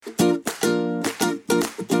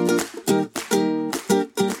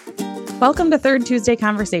Welcome to Third Tuesday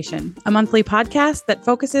Conversation, a monthly podcast that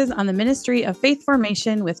focuses on the ministry of faith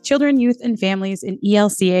formation with children, youth, and families in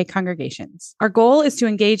ELCA congregations. Our goal is to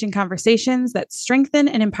engage in conversations that strengthen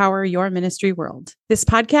and empower your ministry world. This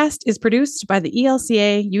podcast is produced by the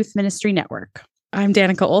ELCA Youth Ministry Network. I'm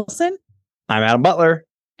Danica Olson. I'm Adam Butler.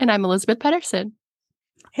 And I'm Elizabeth Pedersen.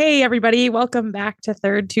 Hey, everybody. Welcome back to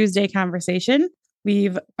Third Tuesday Conversation.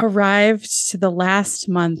 We've arrived to the last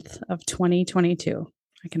month of 2022.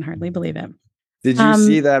 I can hardly believe it. Did you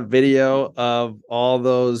see that video of all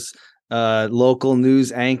those local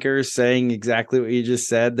news anchors saying exactly what you just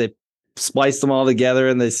said? They spliced them all together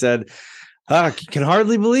and they said, can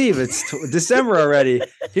hardly believe it's December already.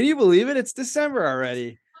 Can you believe it? It's December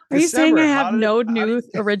already. Are you saying I have no new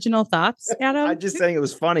original thoughts, Adam? I'm just saying it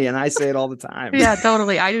was funny and I say it all the time. Yeah,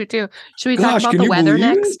 totally. I do too. Should we talk about the weather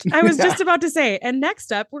next? I was just about to say, and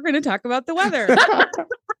next up, we're going to talk about the weather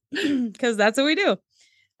because that's what we do.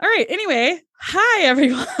 All right. Anyway, hi,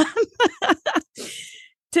 everyone.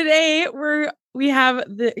 Today, we have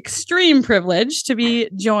the extreme privilege to be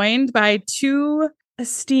joined by two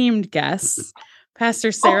esteemed guests,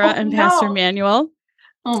 Pastor Sarah and Pastor Manuel.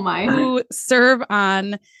 Oh, my. Who serve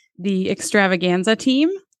on the Extravaganza team.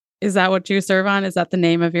 Is that what you serve on? Is that the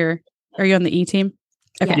name of are you on the E team?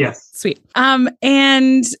 Okay. Yes. Sweet.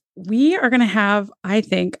 And we are going to have, I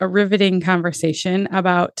think, a riveting conversation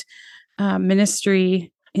about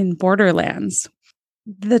ministry in borderlands.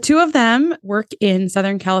 The two of them work in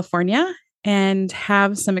Southern California and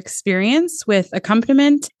have some experience with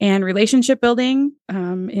accompaniment and relationship building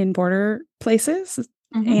in border places.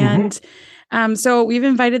 Mm-hmm. And so we've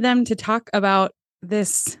invited them to talk about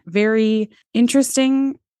this very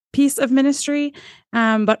interesting piece of ministry,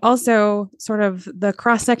 but also sort of the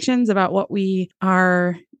cross sections about what we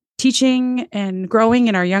are teaching and growing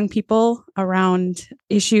in our young people around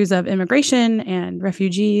issues of immigration and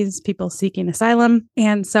refugees, people seeking asylum.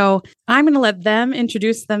 And so I'm going to let them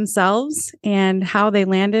introduce themselves and how they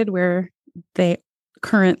landed where they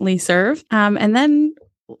currently serve. And then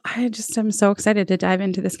I just am so excited to dive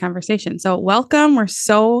into this conversation. So welcome. We're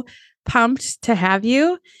so pumped to have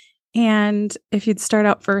you. And if you'd start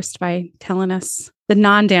out first by telling us the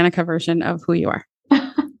non-Danica version of who you are.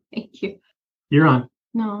 Thank you. You're on.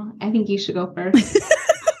 No, I think you should go first.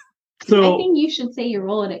 So I think you should say your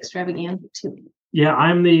role at Extravaganza too. Yeah,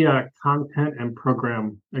 I'm the content and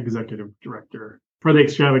program executive director for the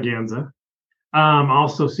Extravaganza. I'm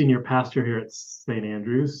also senior pastor here at St.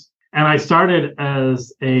 Andrews. And I started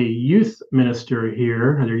as a youth minister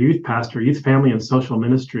here, as a youth pastor, youth family and social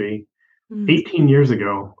ministry 18 years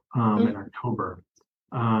ago in October.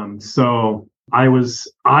 So I was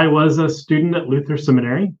a student at Luther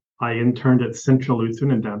Seminary. I interned at Central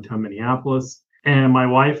Lutheran in downtown Minneapolis. And my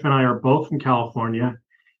wife and I are both from California.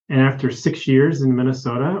 And after 6 years in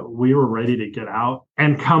Minnesota, we were ready to get out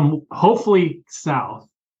and come hopefully south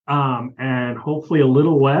and hopefully a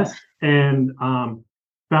little west. And found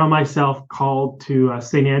myself called to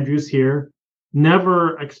St. Andrews here,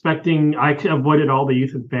 never expecting. I avoided all the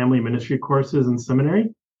youth and family ministry courses in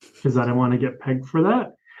seminary because I didn't want to get pegged for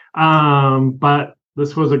that. But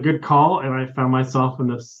this was a good call, and I found myself in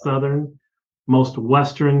the southernmost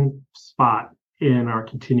western spot in our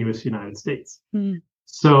continuous United States.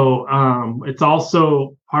 So it's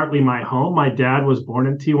also partly my home. My dad was born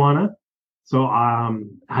in Tijuana, so I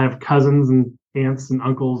have cousins and aunts and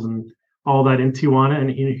uncles and all that in Tijuana and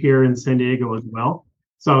here in San Diego as well.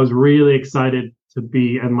 So I was really excited to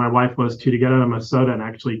be, and my wife was too, to get out of Minnesota and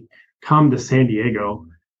actually come to San Diego.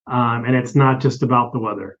 And it's not just about the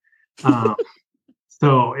weather.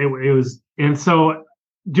 So it was, and so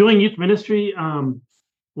doing youth ministry,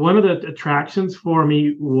 one of the attractions for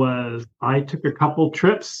me was I took a couple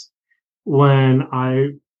trips when I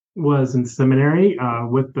was in seminary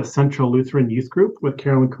with the Central Lutheran Youth Group with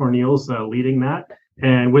Carolyn Cornelius leading that,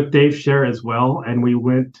 and with Dave Scher as well. And we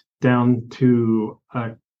went down to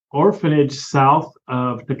an orphanage south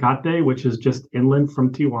of Tecate, which is just inland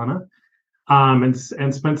from Tijuana,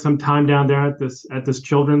 and spent some time down there at this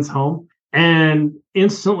children's home. And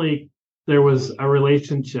instantly there was a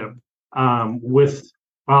relationship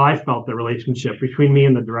I felt the relationship between me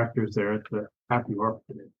and the directors there at the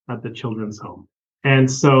orphanage, at the children's home. And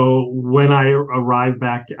so when I arrived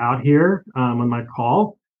back out here on my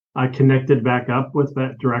call, I connected back up with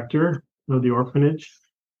that director of the orphanage,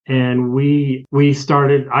 and I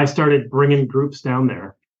started bringing groups down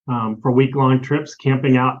there for week-long trips,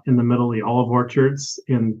 camping out in the middle of the olive orchards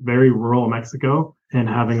in very rural Mexico and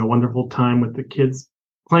having a wonderful time with the kids,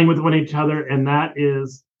 playing with one each other. And that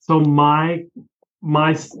is, so my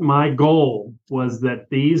goal was that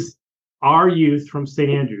these are youth from St.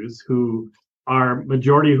 Andrews who our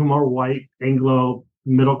majority of whom are white, Anglo,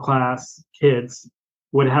 middle class kids,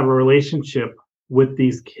 would have a relationship with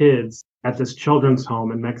these kids at this children's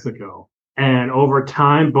home in Mexico. And over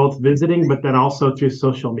time, both visiting, but then also through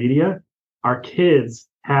social media, our kids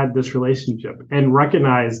had this relationship and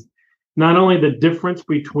recognized not only the difference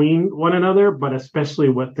between one another, but especially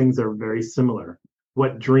what things are very similar,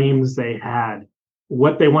 what dreams they had,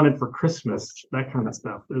 what they wanted for Christmas, that kind of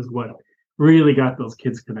stuff is what really got those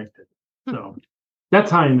kids connected. So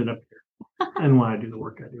that's how I ended up here and why I do the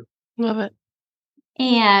work I do. Love it.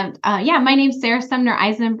 And my name's Sarah Sumner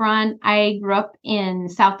Eisenbrun. I grew up in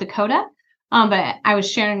South Dakota, but I was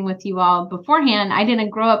sharing with you all beforehand, I didn't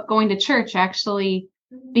grow up going to church. I actually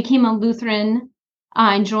became a Lutheran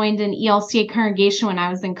and joined an ELCA congregation when I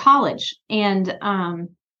was in college. And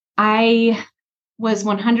I was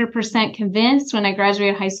 100% convinced when I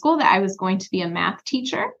graduated high school that I was going to be a math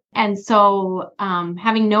teacher. And so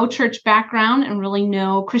having no church background and really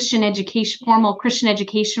no Christian education, formal Christian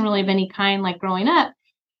education really of any kind, like growing up,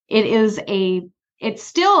 I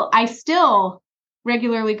still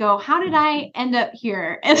regularly go, how did I end up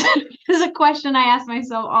here? Is a question I ask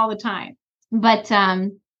myself all the time. But I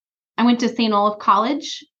went to St. Olaf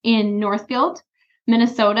College in Northfield,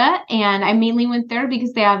 Minnesota, and I mainly went there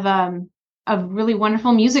because they have a really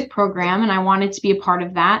wonderful music program, and I wanted to be a part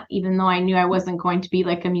of that, even though I knew I wasn't going to be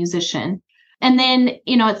like a musician. And then,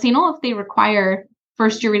 at St. Olaf, they require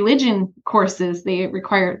first-year religion courses. They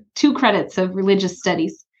require 2 credits of religious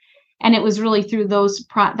studies. And it was really through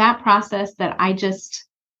that process that I just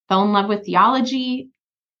fell in love with theology.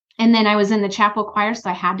 And then I was in the chapel choir, so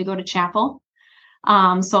I had to go to chapel.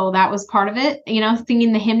 So that was part of it,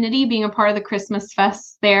 singing the hymnody, being a part of the Christmas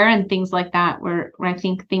fest there and things like that, where I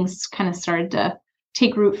think things kind of started to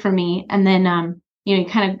take root for me. And then,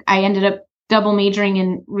 I ended up double majoring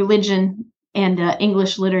in religion and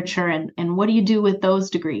English literature. And what do you do with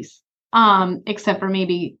those degrees? Except for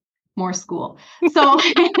maybe more school. So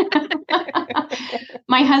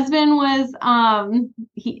my husband was,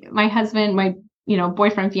 my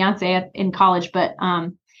boyfriend, fiance in college, but,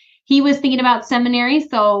 he was thinking about seminary,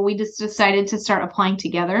 so we just decided to start applying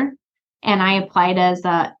together. And I applied as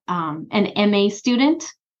an MA student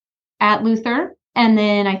at Luther. And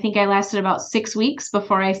then I think I lasted about 6 weeks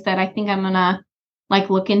before I said, I think I'm going to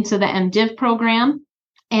look into the MDiv program.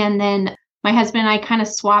 And then my husband and I kind of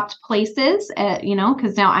swapped places,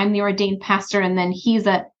 because now I'm the ordained pastor and then he's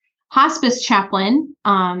a hospice chaplain.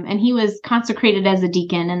 And he was consecrated as a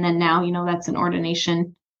deacon. And then now, that's an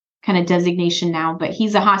ordination kind of designation now, but he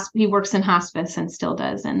works in hospice and still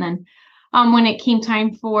does. And then when it came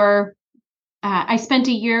time for,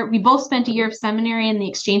 we both spent a year of seminary in the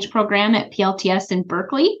exchange program at PLTS in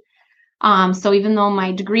Berkeley. So even though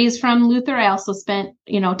my degree is from Luther, I also spent,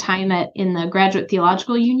 time in the Graduate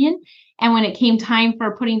Theological Union. And when it came time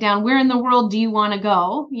for putting down, where in the world do you want to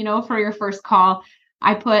go, for your first call,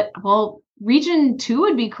 I put, Region 2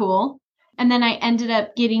 would be cool. And then I ended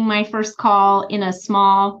up getting my first call in a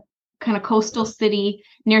small kind of coastal city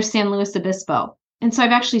near San Luis Obispo. And so I've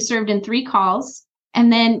actually served in 3 calls.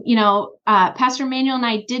 And then, Pastor Manuel and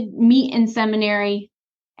I did meet in seminary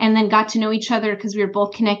and then got to know each other because we were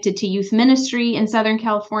both connected to youth ministry in Southern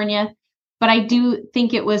California. But I do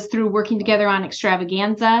think it was through working together on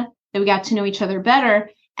Extravaganza that we got to know each other better.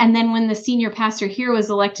 And then when the senior pastor here was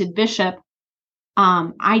elected bishop,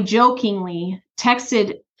 I jokingly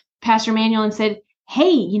texted Pastor Manuel and said,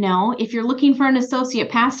 hey, if you're looking for an associate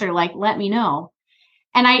pastor, let me know.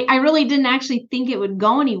 And I really didn't actually think it would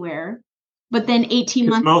go anywhere. But then 18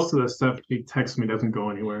 months. Most of the stuff he texts me doesn't go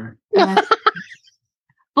anywhere.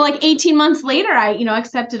 But 18 months later, I,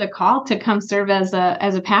 accepted a call to come serve as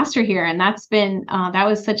a pastor here. And that's been, that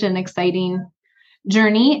was such an exciting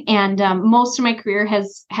journey. And most of my career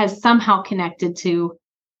has somehow connected to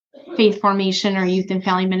faith formation or youth and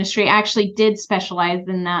family ministry. I actually did specialize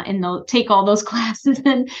in that, take all those classes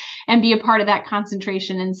and be a part of that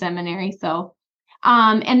concentration in seminary. So,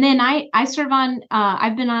 and then I serve on,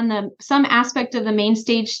 I've been on some aspect of the main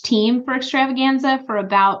stage team for Extravaganza for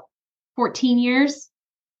about 14 years.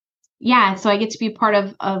 Yeah. So I get to be part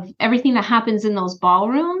of everything that happens in those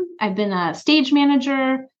ballrooms. I've been a stage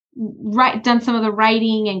manager, done some of the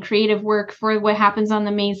writing and creative work for what happens on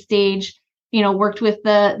the main stage. Worked with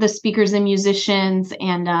the speakers and musicians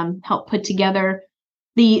and helped put together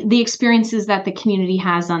the experiences that the community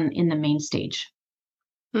has in the main stage.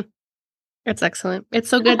 That's excellent. It's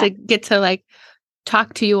so good to get to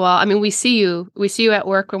talk to you all. I mean, we see you at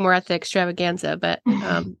work when we're at the extravaganza, but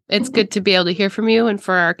it's good to be able to hear from you, and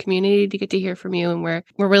for our community to get to hear from you. And we're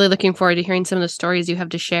really looking forward to hearing some of the stories you have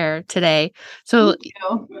to share today. So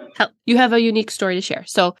you have a unique story to share.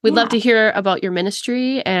 So we'd love to hear about your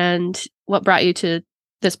ministry and what brought you to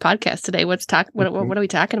this podcast today. What are we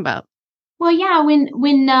talking about? Well, yeah, when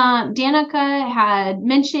Danica had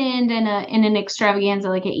mentioned in an extravaganza,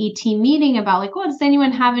 like an ET meeting, about like, well, does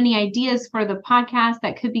anyone have any ideas for the podcast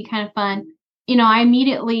that could be kind of fun? I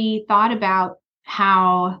immediately thought about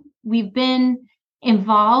how we've been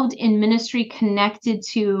involved in ministry connected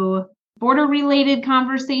to border-related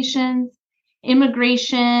conversations,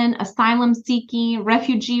 immigration, asylum seeking,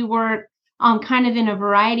 refugee work, kind of in a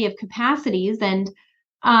variety of capacities. And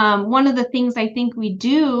one of the things I think we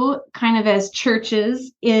do kind of as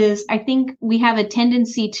churches is I think we have a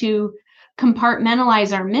tendency to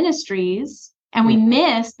compartmentalize our ministries, and we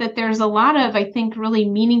miss that there's a lot of, I think, really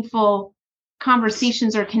meaningful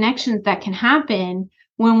conversations or connections that can happen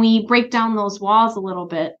when we break down those walls a little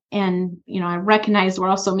bit. And, I recognize we're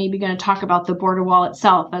also maybe going to talk about the border wall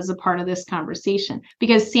itself as a part of this conversation,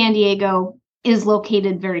 because San Diego is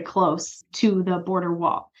located very close to the border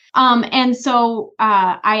wall. And so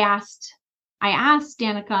I asked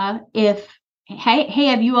Danica if, hey,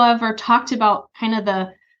 have you ever talked about kind of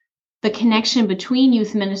the connection between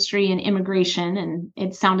youth ministry and immigration? And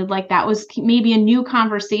it sounded like that was maybe a new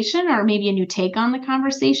conversation, or maybe a new take on the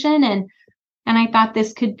conversation. And I thought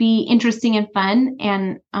this could be interesting and fun,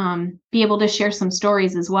 and be able to share some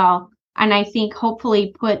stories as well. And I think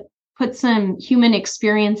hopefully put some human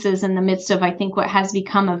experiences in the midst of, I think, what has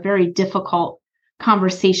become a very difficult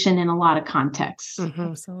conversation in a lot of contexts. Mm-hmm.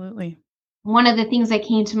 Absolutely. One of the things that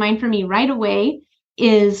came to mind for me right away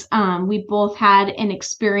is we both had an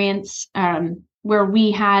experience where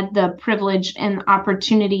we had the privilege and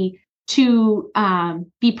opportunity to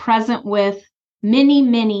be present with many,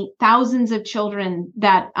 many thousands of children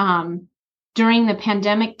that during the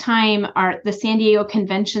pandemic time, the San Diego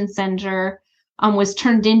Convention Center was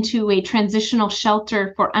turned into a transitional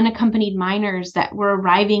shelter for unaccompanied minors that were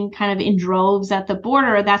arriving kind of in droves at the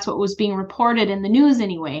border. That's what was being reported in the news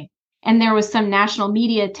anyway. And there was some national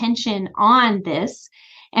media attention on this.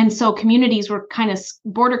 And so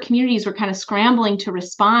border communities were kind of scrambling to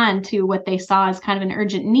respond to what they saw as kind of an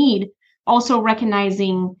urgent need, also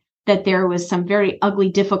recognizing that there was some very ugly,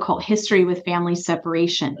 difficult history with family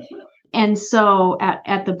separation. And so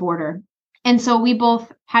at the border. And so we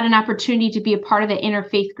both had an opportunity to be a part of the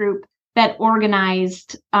interfaith group that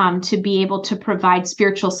organized to be able to provide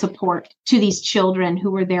spiritual support to these children who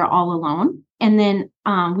were there all alone. And then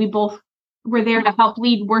we both were there to help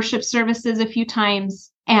lead worship services a few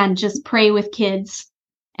times and just pray with kids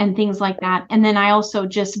and things like that. And then I also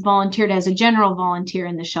just volunteered as a general volunteer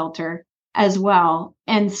in the shelter as well.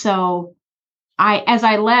 And so as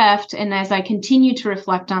I left and as I continued to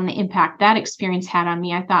reflect on the impact that experience had on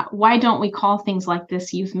me, I thought, why don't we call things like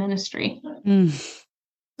this youth ministry?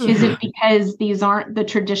 Is it because these aren't the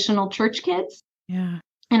traditional church kids? Yeah.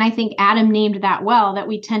 And I think Adam named that well, that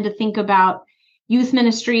we tend to think about youth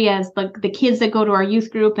ministry as the kids that go to our youth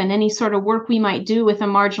group, and any sort of work we might do with a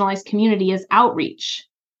marginalized community as outreach.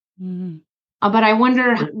 Mm-hmm. But I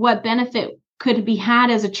wonder what benefit could be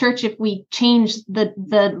had as a church if we change the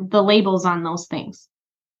labels on those things.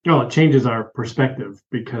 Well, it changes our perspective,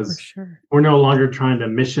 because we're no longer trying to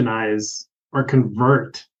missionize or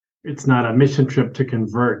convert. It's not a mission trip to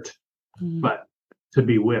convert, but to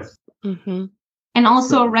be with. Mm-hmm. And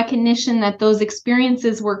also recognition that those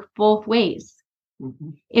experiences work both ways.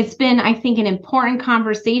 Mm-hmm. It's been, I think, an important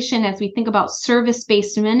conversation as we think about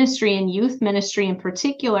service-based ministry and youth ministry in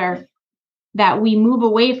particular, that we move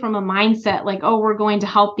away from a mindset like, oh, we're going to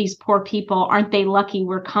help these poor people. Aren't they lucky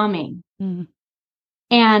we're coming? Mm-hmm.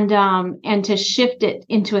 And to shift it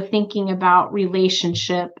into a thinking about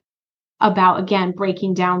relationship, about, again,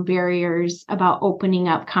 breaking down barriers, about opening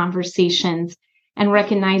up conversations, and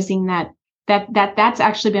recognizing that's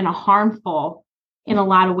actually been in a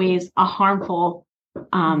lot of ways, a harmful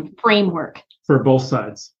framework. For both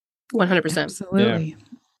sides. 100%. Absolutely.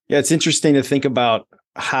 Yeah, it's interesting to think about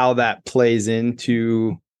how that plays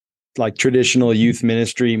into like traditional youth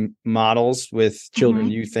ministry models with children,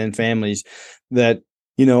 youth, and families. That,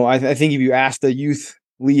 I think if you ask the youth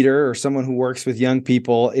leader or someone who works with young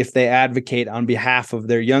people, if they advocate on behalf of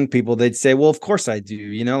their young people, they'd say, well, of course I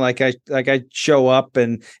do. Like I show up,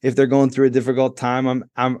 and if they're going through a difficult time,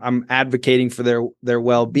 I'm advocating for their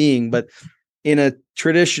well-being. But in a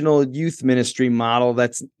traditional youth ministry model,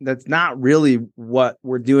 that's not really what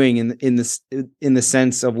we're doing in the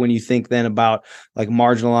sense of when you think then about like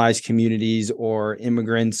marginalized communities or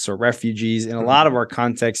immigrants or refugees. In a lot of our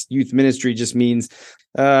context, youth ministry just means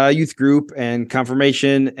youth group and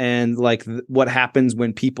confirmation and like what happens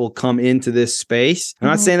when people come into this space. I'm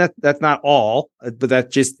not saying that that's not all, but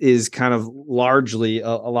that just is kind of largely a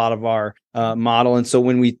lot of our model. And so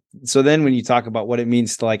when you talk about what it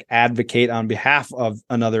means to like advocate on behalf of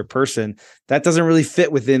another person, that doesn't really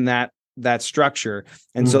fit within that structure.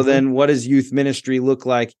 And so then what does youth ministry look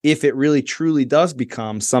like if it really truly does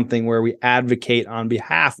become something where we advocate on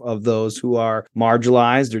behalf of those who are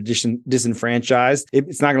marginalized or disenfranchised?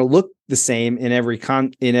 It's not going to look the same in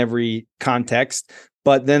every context,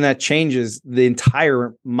 but then that changes the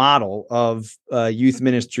entire model of youth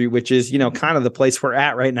ministry, which is, kind of the place we're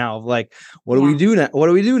at right now of like, what do we do now? What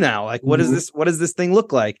do we do now? Like, what does this thing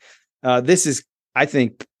look like? This is, I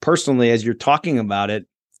think personally, as you're talking about it,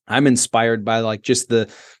 I'm inspired by like just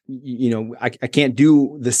I can't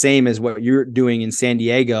do the same as what you're doing in San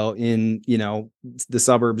Diego in, the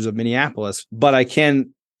suburbs of Minneapolis, but I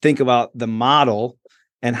can think about the model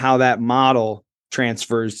and how that model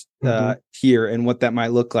transfers here and what that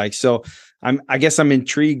might look like. So I guess I'm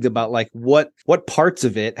intrigued about like what parts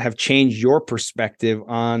of it have changed your perspective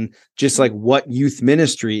on just like what youth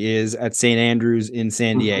ministry is at St. Andrews in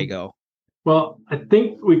San Diego. Well, I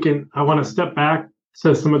think I want to step back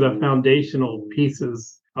to some of the foundational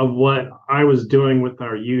pieces of what I was doing with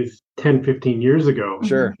our youth 10, 15 years ago.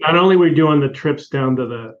 Sure. Not only were we doing the trips down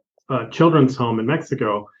to the children's home in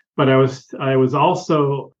Mexico, but I was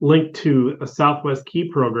also linked to a Southwest Key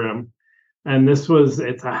program. And there's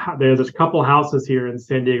a couple houses here in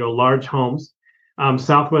San Diego, large homes.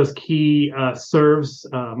 Southwest Key serves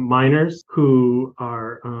minors who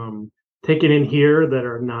are taken in here that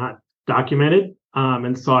are not documented.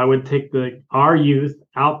 And so I would take our youth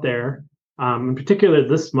out there, in particular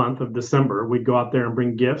this month of December, we'd go out there and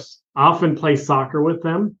bring gifts, often play soccer with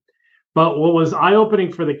them. But what was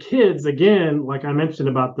eye-opening for the kids, again, like I mentioned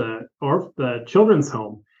about the children's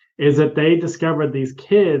home, is that they discovered these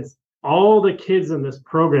kids, all the kids in this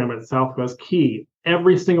program at Southwest Key,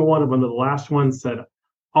 every single one of them, the last one said,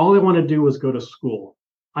 all I want to do is go to school.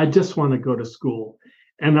 I just want to go to school.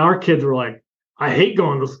 And our kids were like, I hate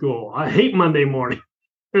going to school. I hate Monday morning.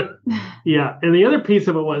 Yeah. And the other piece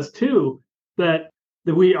of it was, too, that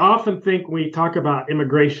we often think when we talk about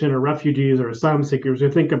immigration or refugees or asylum seekers, we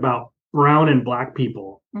think about brown and black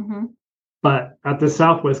people. But at the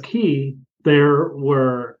Southwest Key, there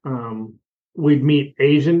were, we'd meet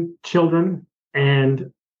Asian children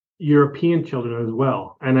and European children as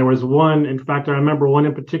well. And there was one, in fact, I remember one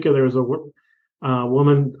in particular, there was a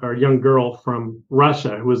woman or young girl from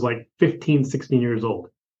Russia who was like 15, 16 years old.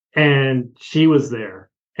 And she was there.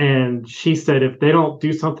 And she said, if they don't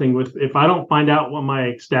do something if I don't find out what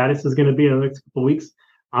my status is going to be in the next couple of weeks,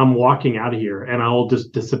 I'm walking out of here and I'll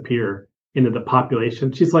just disappear into the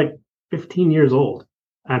population. She's like 15 years old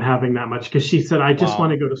and having that much, because she said, I just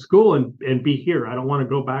want to go to school and be here. I don't want to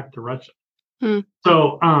go back to Russia.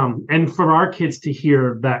 So, and for our kids to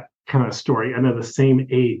hear that kind of story, and they're the same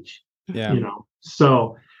age,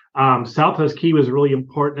 so Southwest Key was really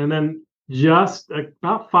important. And then just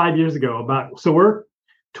about 5 years ago, so we're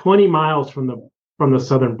 20 miles from the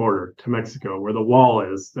southern border to Mexico, where the wall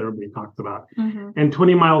is that everybody talks about. And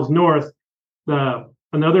 20 miles north,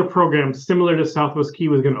 another program similar to Southwest Key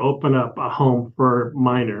was going to open up a home for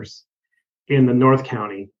minors in the North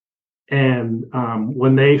County. And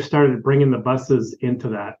when they started bringing the buses into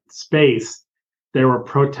that space, there were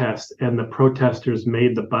protests, and the protesters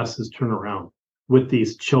made the buses turn around with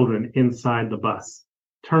these children inside the bus,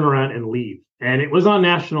 turn around and leave. And it was on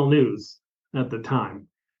national news at the time.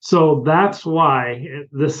 So that's why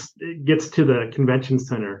this gets to the convention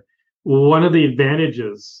center. One of the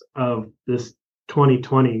advantages of this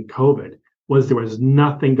 2020 COVID was there was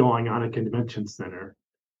nothing going on at convention center.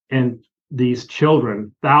 And these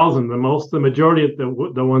children, thousands, the majority of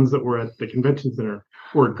the ones that were at the convention center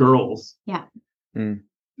were girls. Yeah.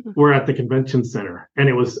 Were at the convention center, and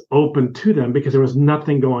it was open to them because there was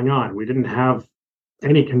nothing going on. We didn't have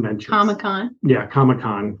any conventions. Comic-Con. Yeah,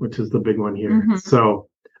 Comic-Con, which is the big one here. So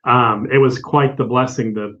it was quite the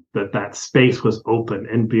blessing that space was open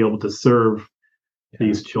and be able to serve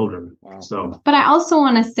these children. Wow. So, but I also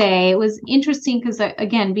want to say it was interesting because,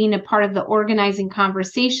 again, being a part of the organizing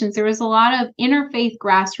conversations, there was a lot of interfaith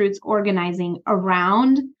grassroots organizing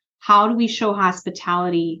around how do we show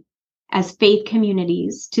hospitality as faith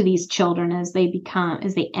communities to these children as they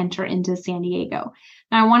enter into San Diego.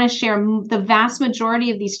 And I want to share the vast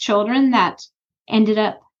majority of these children that ended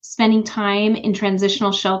up spending time in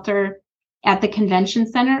transitional shelter at the convention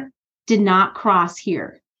center did not cross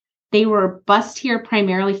here. They were bused here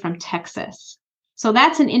primarily from Texas. So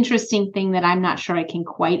that's an interesting thing that I'm not sure I can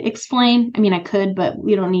quite explain. I mean, I could, but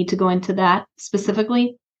we don't need to go into that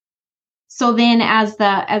specifically. So then as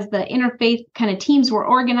the interfaith kind of teams were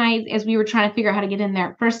organized, as we were trying to figure out how to get in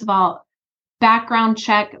there, first of all, background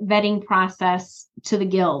check, vetting process to the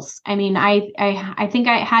gills. I mean, I think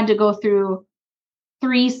I had to go through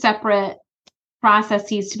 3 separate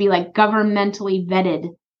processes to be like governmentally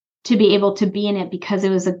vetted to be able to be in it, because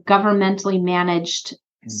it was a governmentally managed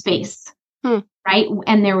space. Right.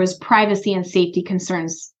 And there was privacy and safety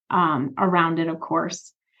concerns around it, of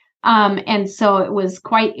course. And so it was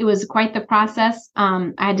quite the process.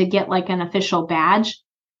 I had to get like an official badge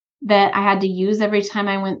that I had to use every time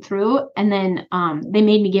I went through. And then they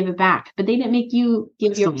made me give it back, but they didn't make you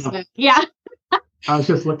give yours back. Yeah. I was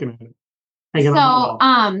just looking at it.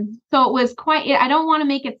 So it was quite, I don't want to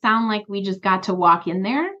make it sound like we just got to walk in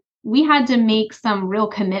there. We had to make some real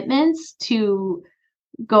commitments to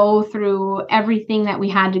go through everything that we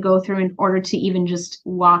had to go through in order to even just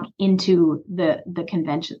walk into the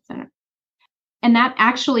convention center. And that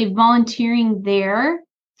actually volunteering there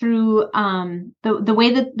through the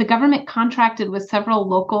way that the government contracted with several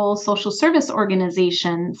local social service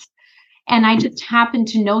organizations. And I just happened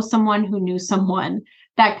to know someone who knew someone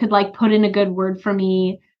that could like put in a good word for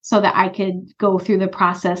me so that I could go through the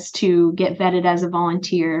process to get vetted as a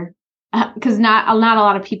volunteer. Because not a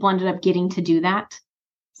lot of people ended up getting to do that.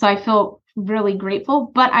 So I feel really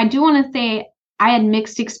grateful. But I do want to say I had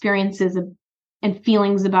mixed experiences and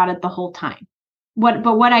feelings about it the whole time.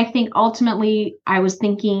 What I think ultimately I was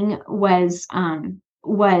thinking was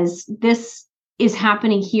this is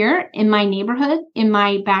happening here in my neighborhood, in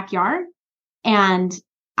my backyard. And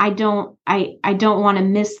I don't want to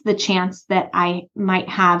miss the chance that I might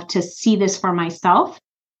have to see this for myself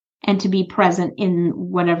and to be present in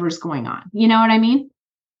whatever's going on. You know what I mean?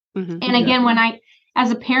 Mm-hmm. And again, when as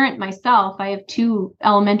a parent myself, I have 2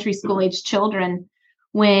 elementary school age children.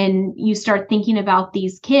 When you start thinking about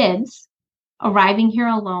these kids arriving here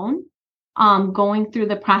alone, going through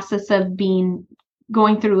the process of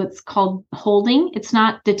going through what's called holding. It's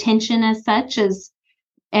not detention as such as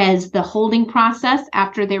the holding process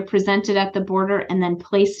after they're presented at the border and then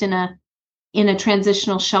placed in a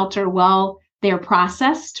transitional shelter while they're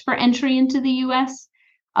processed for entry into the U.S.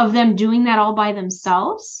 Of them doing that all by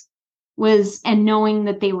themselves and knowing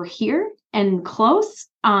that they were here and close,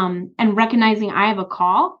 and recognizing I have a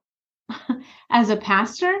call as a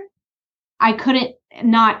pastor, I couldn't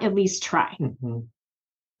not at least try, you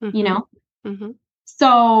know? Mm-hmm.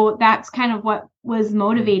 So that's kind of what was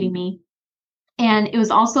motivating me. And it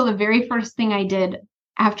was also the very first thing I did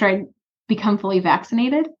after I'd become fully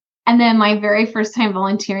vaccinated. And then my very first time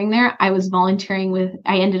volunteering there, I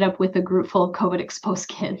ended up with a group full of COVID exposed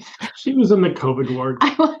kids. She was in the COVID ward.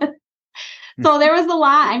 I was. So there was a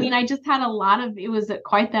lot. I mean, I just had it was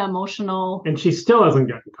quite the emotional. And she still hasn't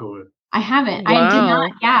gotten COVID. I haven't. Wow. I did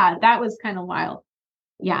not. Yeah, that was kind of wild.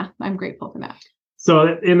 Yeah, I'm grateful for that.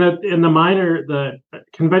 So in the minor, the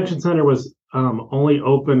convention center was only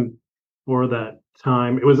open for that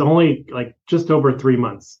time. It was only like just over 3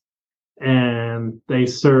 months. And they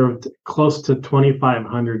served close to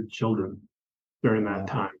 2,500 children during that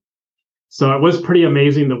time. So it was pretty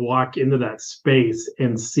amazing to walk into that space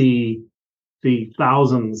and see the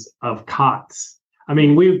thousands of cots. I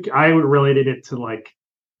mean, I related it to like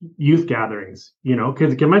youth gatherings,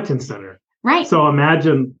 because the convention center. Right. So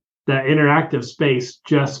imagine that interactive space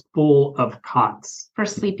just full of cots. For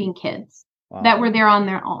sleeping kids that were there on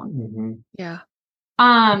their own. Mm-hmm. Yeah.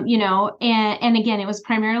 And again, it was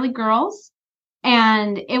primarily girls,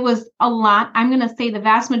 and it was a lot. I'm going to say the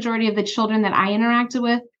vast majority of the children that I interacted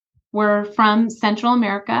with were from Central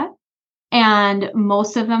America, and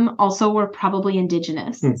most of them also were probably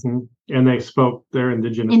indigenous. Mm-hmm. And they spoke their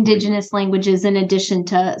indigenous languages in addition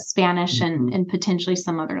to Spanish and potentially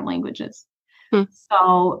some other languages.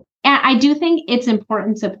 So, and I do think it's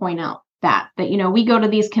important to point out that we go to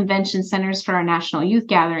these convention centers for our national youth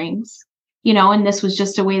gatherings. And this was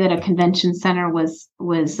just a way that a convention center was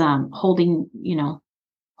holding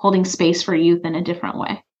space for youth in a different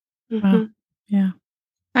way. Mm-hmm. Yeah.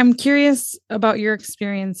 I'm curious about your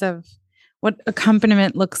experience of what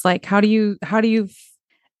accompaniment looks like. How do you,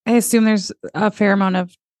 I assume there's a fair amount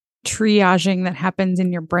of triaging that happens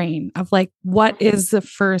in your brain of like, what is the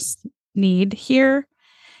first need here?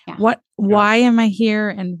 Yeah. Why am I here?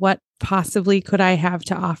 And what possibly could I have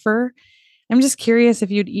to offer? I'm just curious if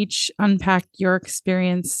you'd each unpack your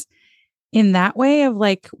experience in that way of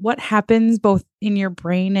like what happens both in your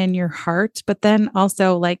brain and your heart, but then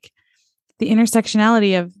also like the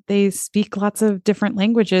intersectionality of they speak lots of different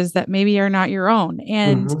languages that maybe are not your own.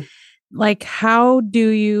 And like, how do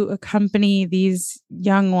you accompany these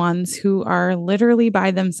young ones who are literally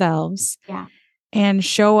by themselves and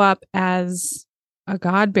show up as a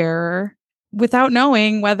God bearer without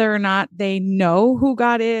knowing whether or not they know who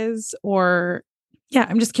God is? Or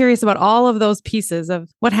I'm just curious about all of those pieces of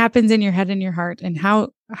what happens in your head and your heart, and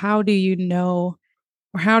how do you know,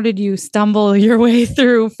 or how did you stumble your way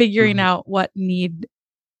through figuring out what needs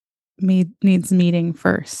meeting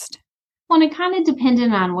first? Well, it kind of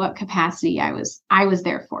depended on what capacity I was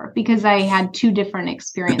there for, because I had two different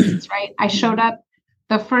experiences, right? I showed up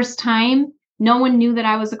the first time, no one knew that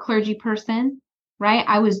I was a clergy person, right?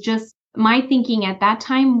 I was just, my thinking at that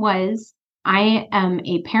time was, I am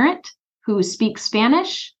a parent who speaks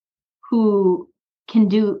Spanish, who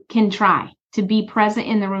can try to be present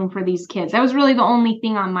in the room for these kids. That was really the only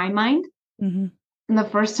thing on my mind the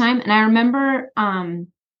first time. And I remember,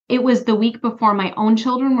 it was the week before my own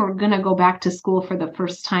children were going to go back to school for the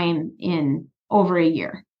first time in over a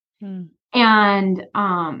year. And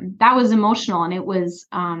that was emotional. And it was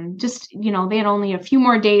just, they had only a few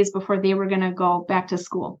more days before they were going to go back to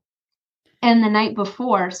school. And the night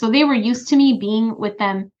before, so they were used to me being with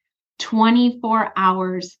them 24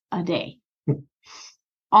 hours a day,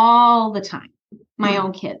 all the time, my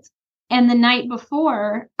own kids. And the night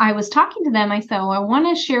before I was talking to them, I said, I want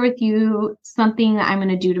to share with you something that I'm going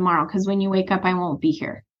to do tomorrow, because when you wake up, I won't be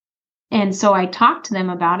here. And so I talked to them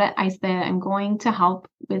about it. I said, I'm going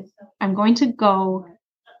to go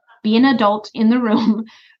be an adult in the room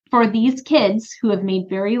for these kids who have made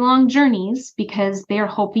very long journeys, because they're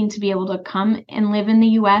hoping to be able to come and live in the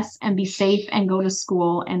US and be safe and go to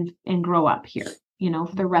school and grow up here,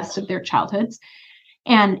 for the rest of their childhoods.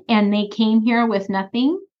 And they came here with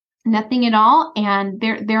nothing at all. And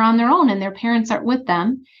they're on their own, and their parents aren't with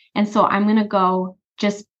them. And so I'm going to go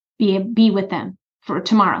just be with them for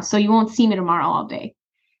tomorrow. So you won't see me tomorrow all day.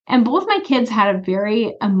 And both my kids had a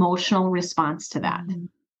very emotional response to that.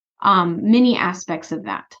 Many aspects of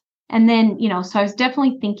that. And then, so I was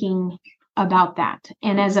definitely thinking about that.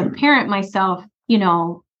 And as a parent myself,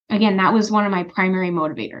 again, that was one of my primary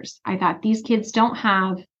motivators. I thought these kids don't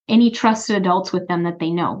have any trusted adults with them that they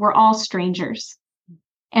know. We're all strangers.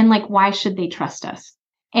 And like, why should they trust us?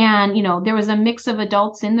 And, there was a mix of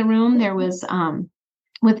adults in the room. There was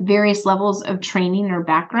with various levels of training or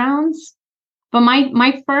backgrounds. But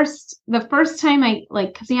the first time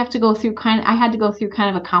because you have to go through I had to go through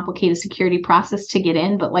kind of a complicated security process to get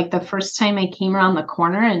in. But like the first time I came around the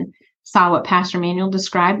corner and saw what Pastor Manuel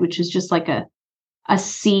described, which is just like a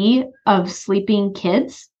sea of sleeping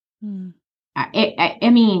kids. I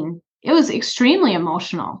mean, it was extremely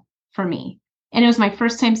emotional for me. And it was my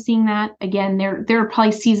first time seeing that. Again, there are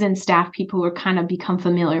probably seasoned staff people who are kind of become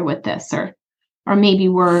familiar with this, or maybe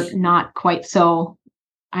were not quite so,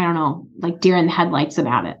 I don't know, like deer in the headlights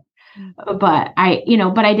about it. But I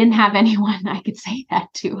didn't have anyone I could say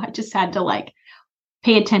that to. I just had to like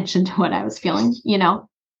pay attention to what I was feeling,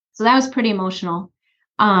 So that was pretty emotional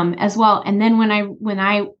as well. And then when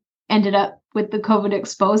I ended up with the COVID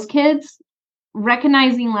exposed kids,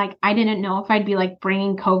 recognizing like I didn't know if I'd be like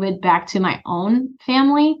bringing COVID back to my own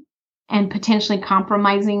family and potentially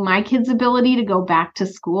compromising my kids' ability to go back to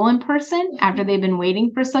school in person after they've been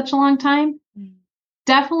waiting for such a long time,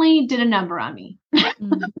 definitely did a number on me.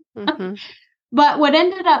 But what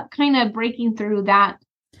ended up kind of breaking through that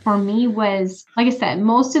for me was, like I said,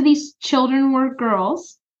 most of these children were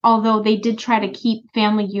girls, although they did try to keep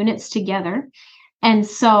family units together. And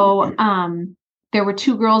so there were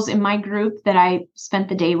two girls in my group that I spent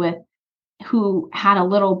the day with who had a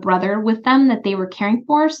little brother with them that they were caring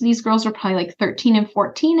for. So these girls were probably like 13 and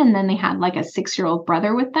 14. And then they had like a 6-year-old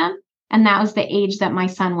brother with them. And that was the age that my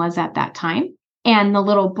son was at that time. And the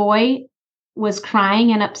little boy was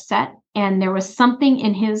crying and upset. And there was something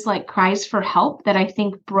in his like cries for help that I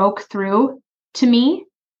think broke through to me,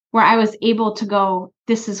 where I was able to go,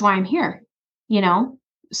 this is why I'm here,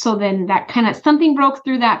 So then that kind of something broke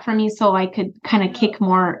through that for me, so I could kind of kick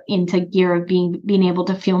more into gear of being able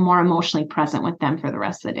to feel more emotionally present with them for the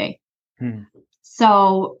rest of the day.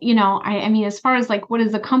 So, I mean, as far as like, what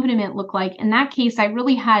does accompaniment look like? In that case, I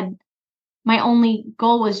really had, my only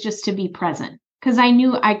goal was just to be present, because I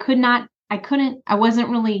knew I wasn't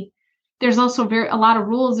really, there's also a lot of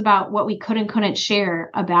rules about what we could and couldn't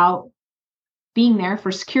share about being there for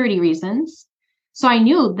security reasons. So I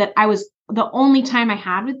knew that the only time I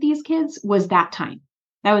had with these kids was that time.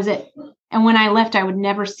 That was it. And when I left, I would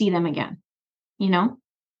never see them again,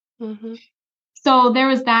 So there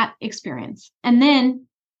was that experience. And then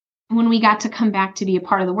when we got to come back to be a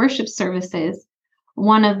part of the worship services,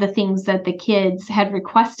 one of the things that the kids had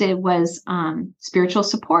requested was spiritual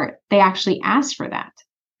support. They actually asked for that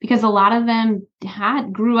because a lot of them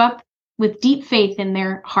grew up with deep faith in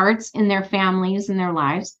their hearts, in their families, in their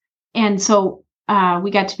lives. And so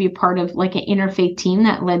we got to be a part of like an interfaith team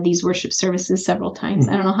that led these worship services several times.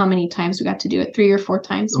 I don't know how many times we got to do it, 3 or 4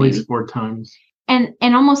 times. At least 4 times. And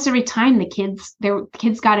almost every time the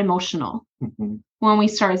kids got emotional. When we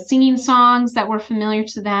started singing songs that were familiar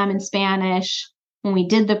to them in Spanish, when we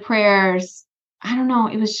did the prayers, I don't know,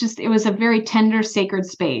 it was a very tender, sacred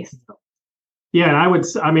space. Yeah, I worked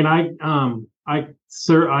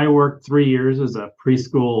 3 years as a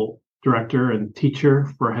preschool director and teacher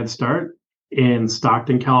for Head Start in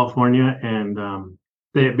Stockton, California. And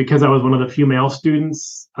because I was one of the few male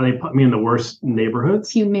students, they put me in the worst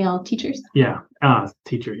neighborhoods. Few male teachers? Yeah,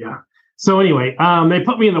 teacher, yeah. So anyway, they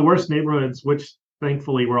put me in the worst neighborhoods, which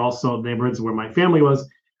thankfully were also neighborhoods where my family was.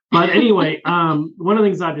 But anyway, one of the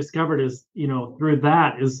things I discovered is, through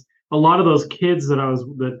that is a lot of those kids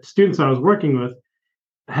the students I was working with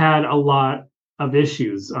had a lot of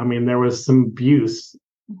issues. I mean, there was some abuse,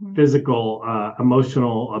 physical,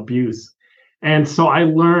 emotional abuse. And so I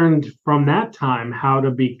learned from that time how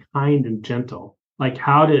to be kind and gentle, like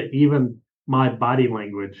how to even my body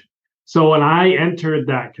language. So when I entered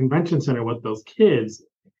that convention center with those kids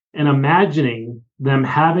and imagining them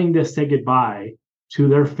having to say goodbye to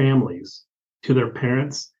their families, to their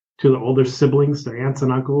parents, to the older siblings, their aunts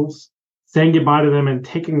and uncles, saying goodbye to them and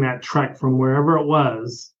taking that trek from wherever it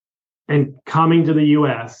was and coming to the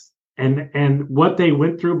U.S. and what they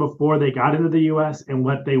went through before they got into the U.S. and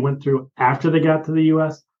what they went through after they got to the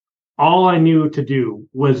U.S., all I knew to do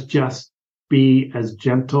was just be as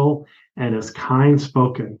gentle and as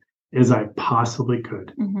kind-spoken as I possibly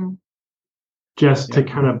could. Just to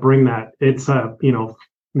kind of bring that, it's a,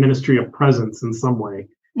 ministry of presence in some way,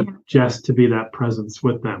 just to be that presence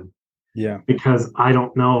with them. Yeah. Because we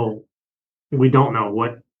don't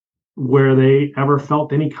know where they ever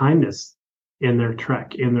felt any kindness in their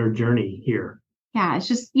trek, in their journey here. Yeah, it's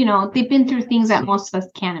just, they've been through things that most of us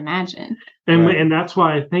can't imagine. And and that's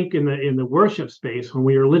why I think in the worship space, when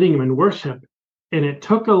we were leading them in worship, and it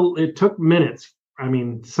took minutes,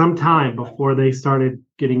 some time before they started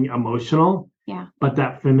getting emotional. Yeah. But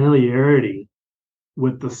that familiarity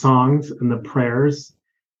with the songs and the prayers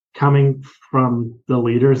coming from the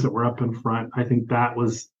leaders that were up in front, I think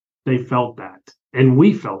they felt that, and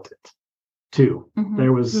we felt it too.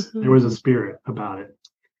 There was a spirit about it.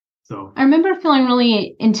 So I remember feeling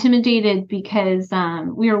really intimidated because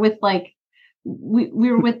we were with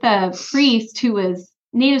a priest who was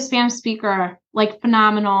native Spanish speaker, like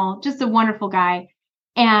phenomenal, just a wonderful guy.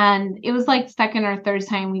 And it was like second or third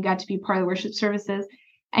time we got to be part of the worship services.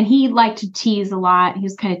 And he liked to tease a lot. He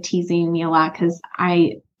was kind of teasing me a lot because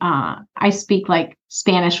I speak like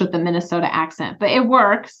Spanish with the Minnesota accent, but it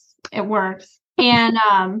works. It works. And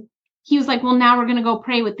he was like, well, now we're going to go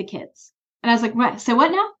pray with the kids. And I was like, what? So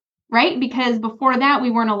what now? Right? Because before that,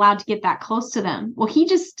 we weren't allowed to get that close to them. Well,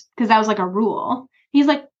 because that was like a rule. He's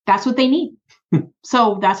like, that's what they need.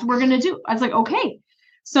 So that's what we're going to do. I was like, okay.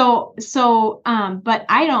 So, but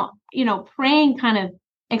I don't, praying kind of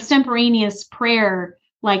extemporaneous prayer,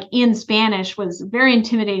 like in Spanish, was very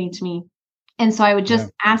intimidating to me. And so I would just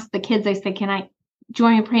ask the kids, I said, do you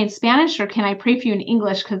want me to pray in Spanish or can I pray for you in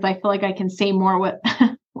English? Because I feel like I can say more what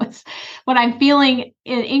I'm feeling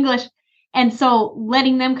in English. And so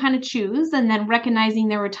letting them kind of choose, and then recognizing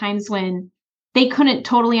there were times when they couldn't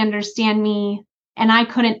totally understand me and I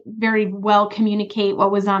couldn't very well communicate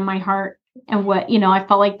what was on my heart and what, I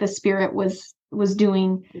felt like the Spirit was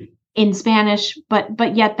doing in Spanish,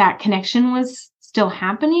 but yet that connection was still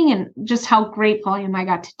happening, and just how grateful I am I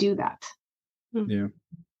got to do that. Yeah.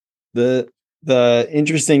 The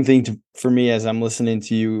interesting thing for me as I'm listening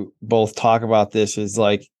to you both talk about this is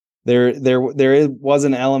like there was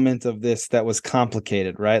an element of this that was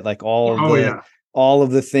complicated, right? Like all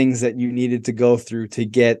of the things that you needed to go through to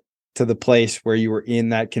get to the place where you were in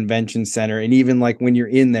that convention center. And even like when you're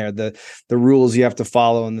in there, the rules you have to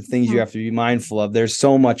follow and the things you have to be mindful of, there's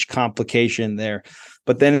so much complication there.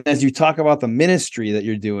 But then as you talk about the ministry that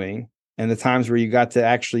you're doing and the times where you got to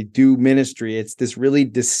actually do ministry, it's this really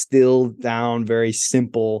distilled down, very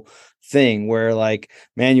simple thing where like,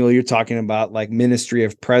 Manuel, you're talking about like ministry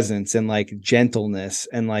of presence and like gentleness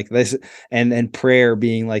and like this and prayer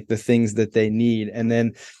being like the things that they need. And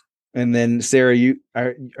then Sarah,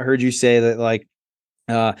 I heard you say that like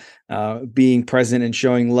being present and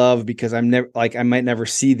showing love, because I'm never like, I might never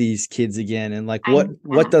see these kids again. And like,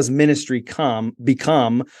 what does ministry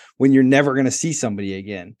become when you're never going to see somebody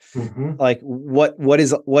again? Mm-hmm. Like what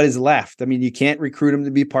is left? I mean, you can't recruit them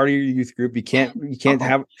to be part of your youth group. You can't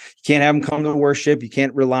have them come to worship. You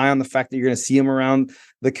can't rely on the fact that you're going to see them around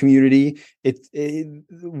the community.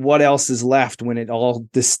 What else is left when it all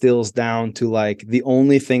distills down to like, the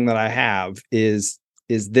only thing that I have is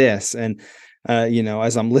this. And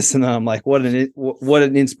as I'm listening, I'm like, what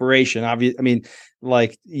an inspiration. Obviously, I mean,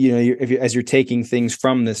 like, as you're taking things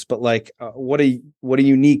from this, but like, what a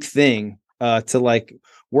unique thing to like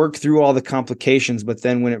work through all the complications. But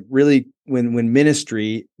then when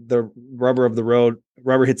ministry, the rubber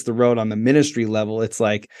hits the road on the ministry level, it's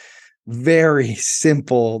like very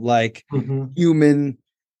simple, like human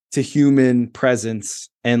to human presence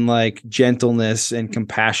and like gentleness and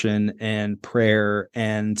compassion and prayer.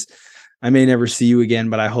 And I may never see you again,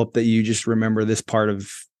 but I hope that you just remember this part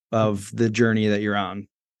of the journey that you're on.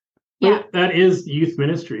 Yeah, that is youth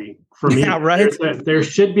ministry for me. Yeah, right. There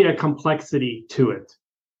should be a complexity to it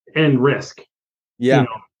and risk. Yeah,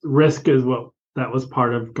 risk is what that was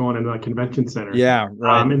part of going into the convention center. Yeah,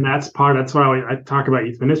 right. And that's why I talk about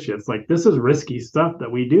youth ministry. It's like, this is risky stuff that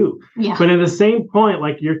we do. Yeah. But at the same point,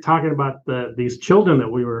 like you're talking about these children that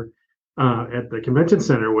we were at the convention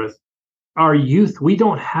center with, our youth, we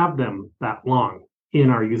don't have them that long in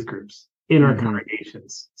our youth groups, in our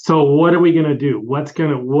congregations. So what are we going to do? What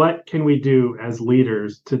can we do as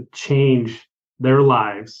leaders to change their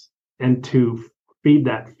lives and to feed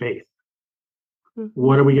that faith?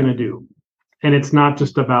 What are we going to do? And it's not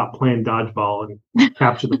just about playing dodgeball and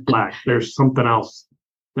capture the flag. There's something else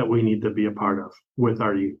that we need to be a part of with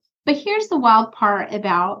our youth. But here's the wild part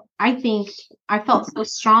about, I think I felt so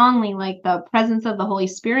strongly like the presence of the Holy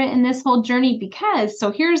Spirit in this whole journey, because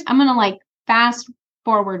I'm going to like fast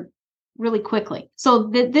forward really quickly.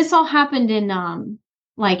 So this all happened in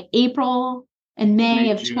like April and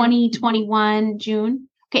May of June. 2021, June.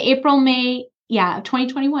 Okay, April, May, of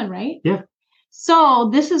 2021, right? Yeah.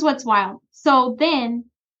 So this is what's wild. So then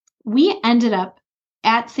we ended up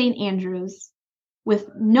at St. Andrews with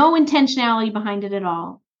no intentionality behind it at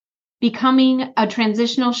all, becoming a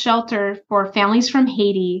transitional shelter for families from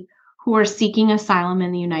Haiti who are seeking asylum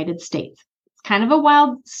in the United States. It's kind of a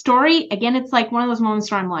wild story. Again, it's like one of those moments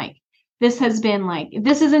where I'm like,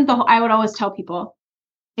 I would always tell people,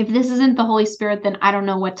 if this isn't the Holy Spirit, then I don't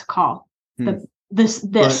know what to call this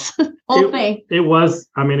whole thing. It was,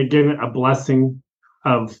 again, a blessing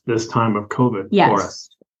of this time of COVID for us,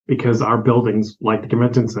 because our buildings, like the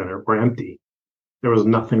convention center, were empty. There was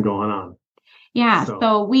nothing going on. Yeah.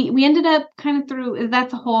 So we ended up kind of through,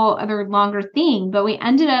 that's a whole other longer thing, but we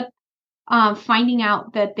ended up finding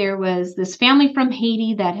out that there was this family from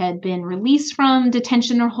Haiti that had been released from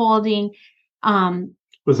detention or holding.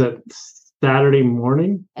 Was it Saturday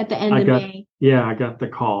morning? At the end of May. Yeah, I got the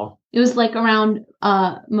call. It was like around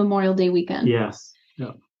Memorial Day weekend. Yes.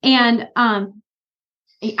 Yeah. And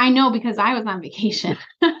I know because I was on vacation.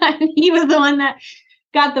 He was the one that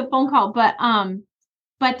got the phone call.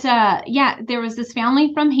 But there was this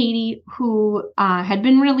family from Haiti who had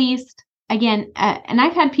been released again. And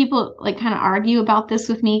I've had people like kind of argue about this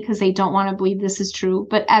with me because they don't want to believe this is true.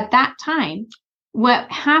 But at that time, what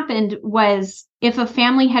happened was, if a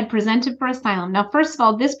family had presented for asylum. Now, first of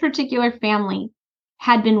all, this particular family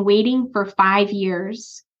had been waiting for 5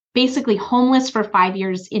 years, basically homeless for 5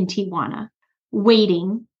 years in Tijuana,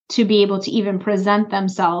 waiting to be able to even present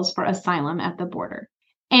themselves for asylum at the border.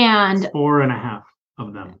 And 4.5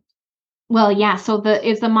 of them. Well, yeah. So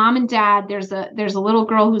it's the mom and dad. There's a little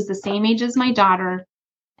girl who's the same age as my daughter,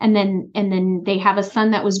 and then they have a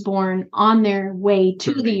son that was born on their way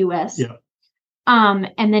to the U.S. Yeah.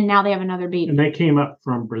 And then now they have another baby. And they came up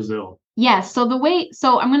from Brazil. Yes. So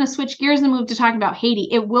I'm going to switch gears and move to talk about Haiti.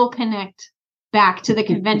 It will connect back to the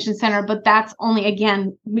convention center, but that's only,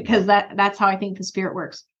 again, because that's how I think the Spirit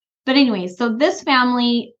works. But anyways, so this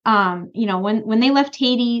family, when they left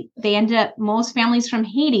Haiti, they ended up, most families from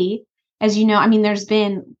Haiti, as you know, there's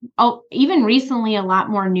been, even recently, a lot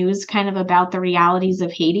more news kind of about the realities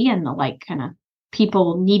of Haiti and the like kind of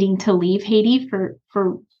people needing to leave Haiti for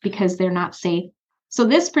because they're not safe. So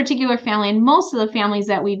this particular family, and most of the families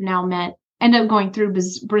that we've now met, end up going through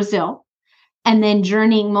Brazil and then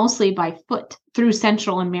journeying mostly by foot through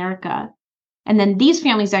Central America. And then these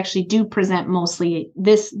families actually do present mostly,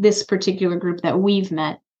 this particular group that we've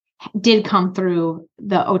met did come through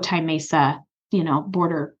the Otay Mesa,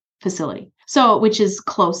 border facility. So, which is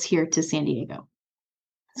close here to San Diego.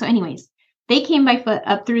 So anyways, they came by foot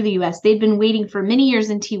up through the US. They'd been waiting for many years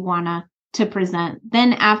in Tijuana to present.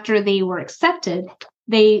 Then after they were accepted,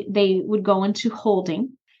 they would go into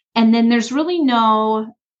holding. And then there's really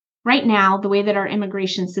no, right now, the way that our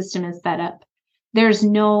immigration system is set up, there's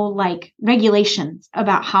no like regulations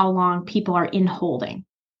about how long people are in holding.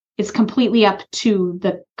 It's completely up to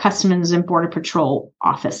the Customs and Border Patrol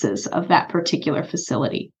offices of that particular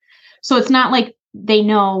facility. So it's not like they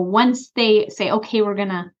know once they say, okay, we're going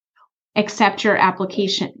to accept your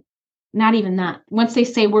application. Not even that. Once they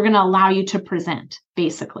say we're going to allow you to present,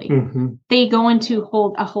 basically, they go into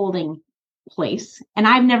a holding place. And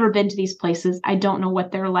I've never been to these places. I don't know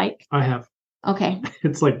what they're like. I have. Okay.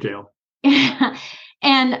 It's like jail. And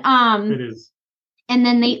It is. And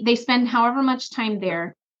then they spend however much time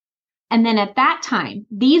there. And then at that time,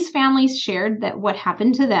 these families shared that what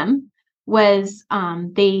happened to them was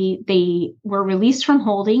they were released from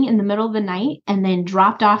holding in the middle of the night and then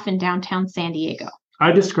dropped off in downtown San Diego.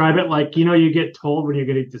 I describe it like, you get told when you're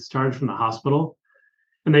getting discharged from the hospital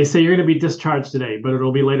and they say you're going to be discharged today, but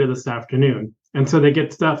it'll be later this afternoon. And so they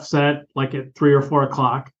get stuff set like at 3 or 4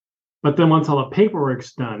 o'clock. But then once all the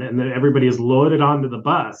paperwork's done and then everybody is loaded onto the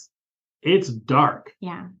bus, it's dark.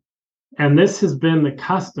 Yeah. And this has been the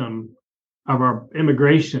custom of our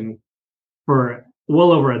immigration for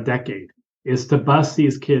well over a decade, is to bus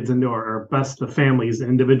these kids into or bus the families and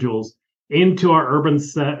individuals into our urban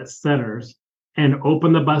centers and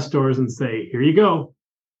open the bus doors and say, here you go.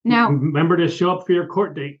 Now, remember to show up for your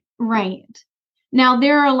court date. Right. Now,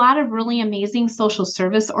 there are a lot of really amazing social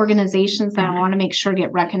service organizations that I want to make sure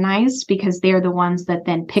get recognized because they're the ones that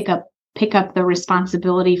then pick up the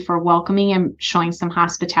responsibility for welcoming and showing some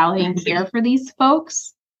hospitality and care for these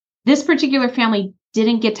folks. This particular family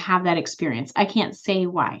didn't get to have that experience. I can't say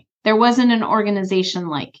why. There wasn't an organization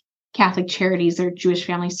like Catholic Charities or Jewish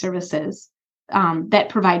Family Services that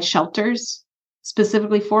provide shelters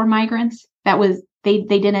specifically for migrants. That was, they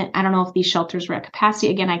didn't, I don't know if these shelters were at capacity.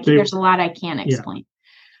 Again, there's a lot I can't explain.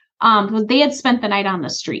 Yeah. They had spent the night on the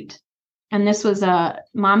street. And this was a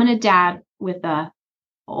mom and a dad with a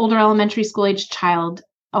older elementary school age child,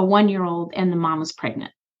 a 1-year-old, and the mom was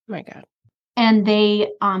pregnant. Oh my God. And they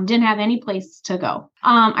didn't have any place to go.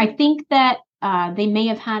 I think that they may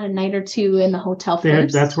have had a night or two in the hotel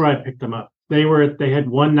first. That's where I picked them up. They had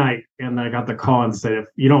one night, and I got the call and said, if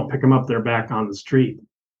you don't pick them up, they're back on the street.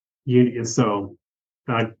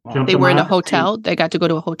 They were in a hotel. They got to go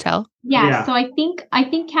to a hotel. Yeah. So I think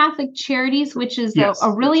Catholic Charities, which is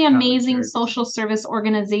a really amazing social service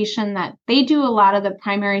organization, that they do a lot of the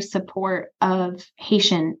primary support of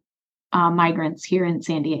Haitian migrants here in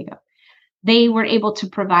San Diego. They were able to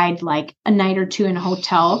provide like a night or two in a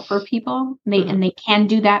hotel for people. And they can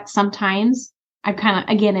do that sometimes.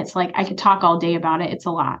 It's like I could talk all day about it. It's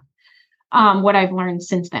a lot. What I've learned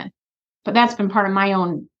since then. But that's been part of my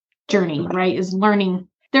own journey, right? Is learning.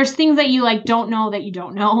 There's things that you like don't know that you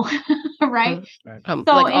don't know, right? So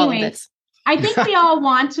like all of this. I think we all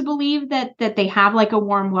want to believe that they have like a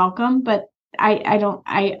warm welcome, but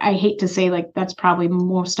I hate to say like that's probably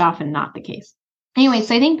most often not the case. Anyway,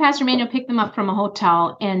 so I think Pastor Manuel picked them up from a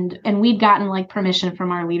hotel and we'd gotten like permission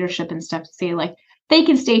from our leadership and stuff to say like they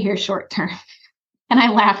can stay here short term. And I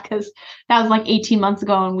laugh because that was like 18 months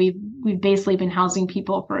ago and we've basically been housing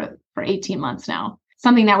people for 18 months now.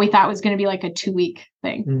 Something that we thought was going to be like a 2-week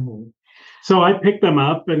thing. Mm-hmm. So I picked them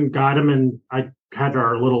up and got them, and I had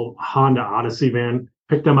our little Honda Odyssey van,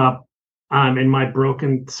 picked them up in my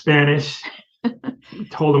broken Spanish,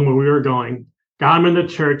 told them where we were going, got them in the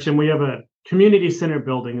church, and we have a community center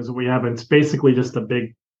building is what we have. And it's basically just a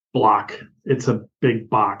big block. It's a big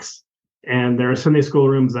box. And there are Sunday school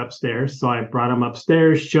rooms upstairs. So I brought them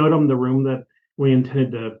upstairs, showed them the room that we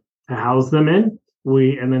intended to house them in.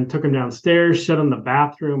 And then took them downstairs, shut them the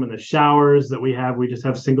bathroom and the showers that we have. We just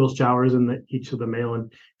have single showers in each of the male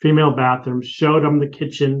and female bathrooms, showed them the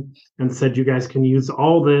kitchen and said, you guys can use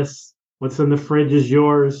all this. What's in the fridge is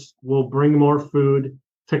yours. We'll bring more food.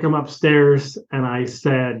 Took them upstairs. And I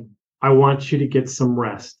said, I want you to get some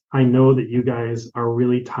rest. I know that you guys are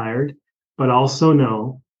really tired, but also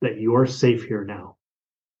know that you are safe here now.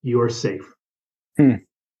 You are safe. And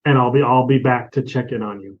I'll be back to check in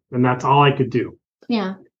on you. And that's all I could do.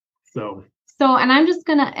 Yeah. So, and I'm just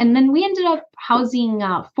and then we ended up housing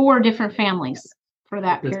 4 different families for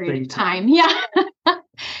that period of time. Yeah.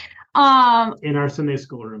 In our Sunday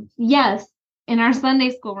school rooms. Yes. In our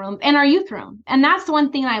Sunday school rooms and our youth room. And that's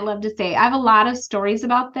one thing I love to say. I have a lot of stories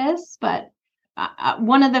about this, but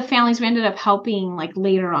one of the families we ended up helping like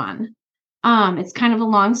later on. It's kind of a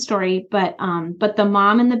long story, but the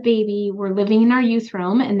mom and the baby were living in our youth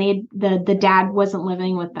room and the dad wasn't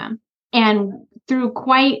living with them. And through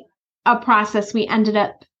quite a process, we ended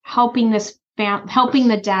up helping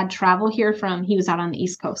the dad travel here he was out on the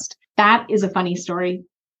East Coast. that is a funny story.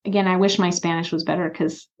 Again, I wish my Spanish was better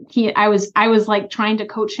because I was like trying to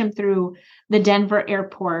coach him through the Denver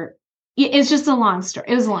airport. It's just a long story.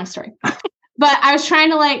 It was a long story. But I was trying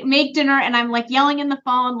to like make dinner and I'm like yelling in the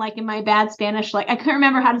phone, like in my bad Spanish, like I couldn't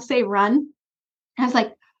remember how to say run. I was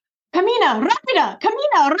like, camina,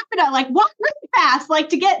 rápida, like walk really fast, like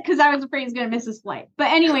to get, because I was afraid he's going to miss his flight.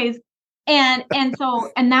 But anyways, and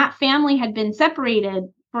that family had been separated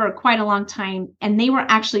for quite a long time. And they were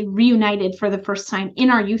actually reunited for the first time in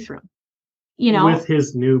our youth room, with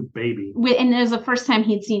his new baby. And it was the first time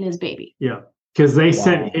he'd seen his baby. Yeah. Because they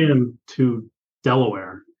sent him to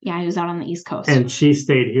Delaware. Yeah, he was out on the East Coast. And she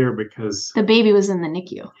stayed here because the baby was in the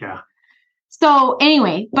NICU. Yeah. So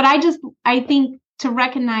anyway, but I think to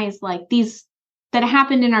recognize like these that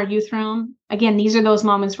happened in our youth room, again, these are those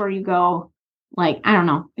moments where you go, like, I don't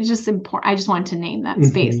know, it's just important. I just wanted to name that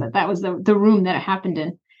space that was the room that it happened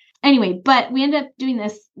in. Anyway, but we ended up doing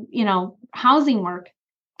this, housing work.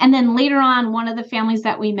 And then later on, one of the families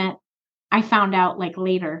that we met, I found out like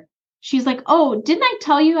later, she's like, oh, didn't I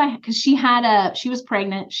tell you? Because she was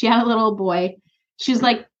pregnant. She had a little boy. She was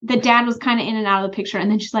like, the dad was kind of in and out of the picture. And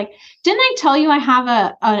then she's like, didn't I tell you I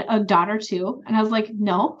have a daughter too? And I was like,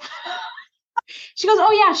 no. She goes,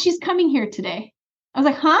 oh yeah, she's coming here today. I was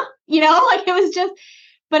like, huh? Like it was just,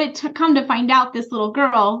 but it come to find out this little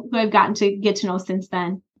girl who I've gotten to get to know since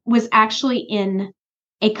then was actually in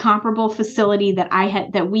a comparable facility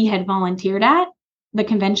that we had volunteered at, the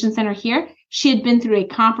convention center here. She had been through a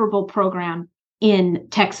comparable program in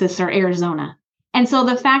Texas or Arizona. And so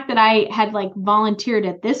the fact that I had like volunteered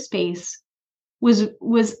at this space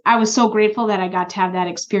I was so grateful that I got to have that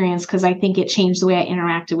experience, because I think it changed the way I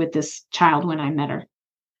interacted with this child when I met her,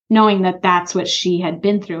 knowing that that's what she had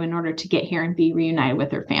been through in order to get here and be reunited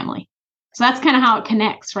with her family. So that's kind of how it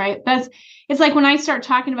connects, right? It's like when I start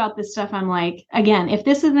talking about this stuff, I'm like, again, if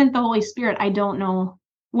this isn't the Holy Spirit, I don't know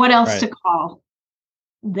what else to call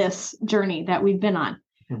this journey that we've been on,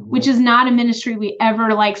 which is not a ministry we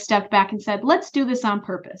ever like stepped back and said, let's do this on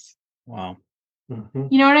purpose. Wow.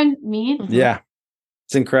 You know what I mean? Yeah.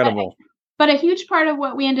 It's incredible. But a huge part of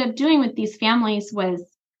what we ended up doing with these families was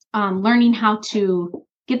learning how to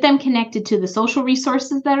get them connected to the social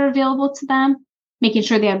resources that are available to them, making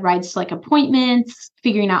sure they had rights to like appointments,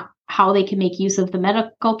 figuring out how they can make use of the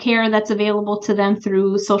medical care that's available to them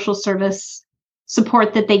through social service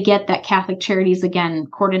support that they get, that Catholic Charities, again,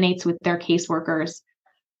 coordinates with their caseworkers.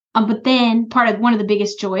 But then one of the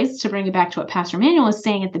biggest joys, to bring it back to what Pastor Manuel was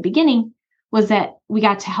saying at the beginning, was that we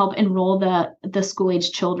got to help enroll the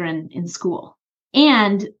school-age children in school.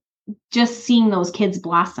 And just seeing those kids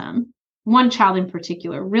blossom, one child in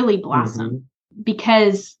particular really blossom,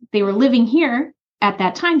 because they were living here at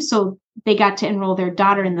that time. So they got to enroll their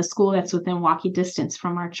daughter in the school that's within walking distance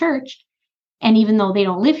from our church. And even though they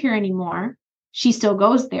don't live here anymore, she still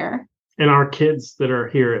goes there. And our kids that are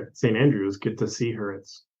here at St. Andrews get to see her at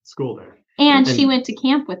school there. And she went to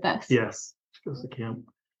camp with us. Yes, she goes to camp.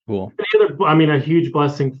 Cool. A huge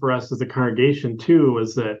blessing for us as a congregation too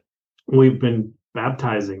is that we've been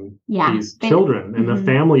baptizing these children, and the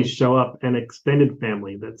families show up, an extended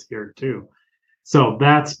family that's here too. So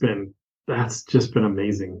that's just been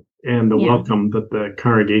amazing, and the welcome that the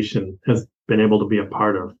congregation has been able to be a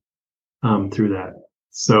part of through that.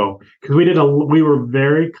 So because we were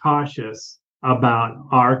very cautious about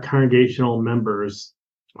our congregational members.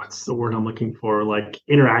 What's the word I'm looking for? Like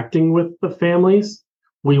interacting with the families.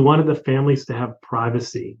 We wanted the families to have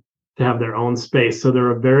privacy, to have their own space. So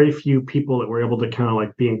there are very few people that were able to kind of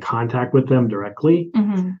like be in contact with them directly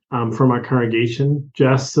from our congregation,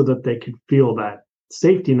 just so that they could feel that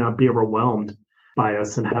safety, not be overwhelmed by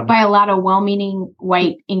us and have by a lot of well-meaning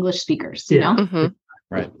white English speakers, you know?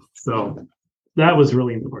 Right. So that was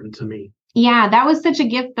really important to me. Yeah, that was such a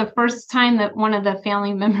gift. The first time that one of the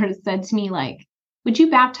family members said to me, like, would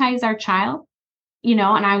you baptize our child? And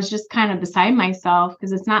I was just kind of beside myself,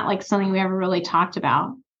 because it's not like something we ever really talked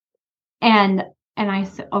about. And I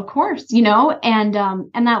said, of course, and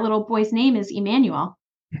that little boy's name is Emmanuel.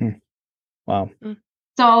 Wow.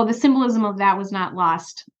 So the symbolism of that was not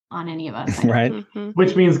lost on any of us. Right.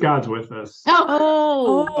 Which means God's with us.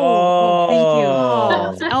 Oh,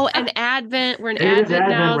 thank you. Oh, and Advent. We're in It is Advent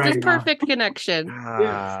now. Advent It's a right now. perfect connection.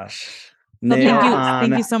 Gosh. Well, Nail thank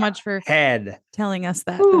you on so much for head. telling us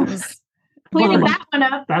that. Ooh. That was, Cleaning that one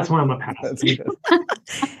up. That's why I'm a pastor. That's good.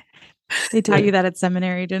 they taught you that at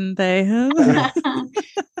seminary, didn't they?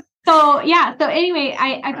 So anyway,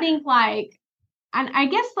 I think and I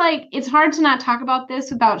guess it's hard to not talk about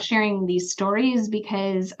this without sharing these stories,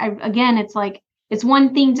 because it's like it's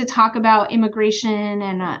one thing to talk about immigration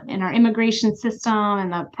and our immigration system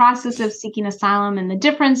and the process of seeking asylum and the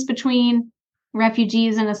difference between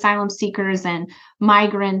refugees and asylum seekers and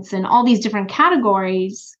migrants and all these different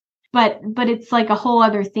categories. But it's like a whole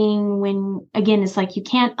other thing when, again, it's like you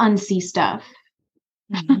can't unsee stuff.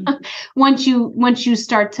 Mhm. Once you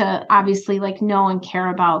start to obviously like know and care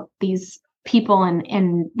about these people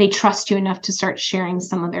and they trust you enough to start sharing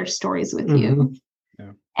some of their stories with you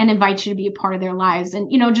and invite you to be a part of their lives. And,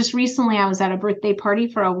 just recently I was at a birthday party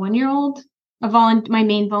for a 1-year-old, my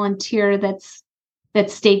main volunteer that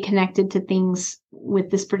stayed connected to things with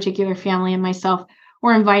this particular family, and myself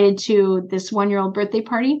were invited to this 1-year-old birthday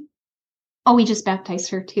party. Oh, we just baptized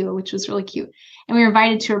her too, which was really cute. And we were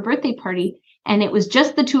invited to her birthday party, and it was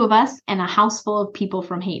just the two of us and a house full of people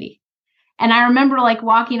from Haiti. And I remember like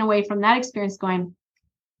walking away from that experience going,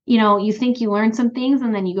 you think you learn some things,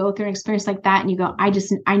 and then you go through an experience like that and you go,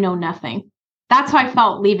 I know nothing. That's how I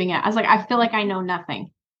felt leaving it. I was like, I feel like I know nothing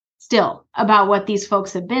still about what these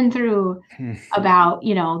folks have been through, about,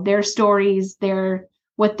 their stories,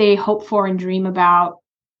 what they hope for and dream about.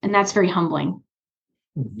 And that's very humbling.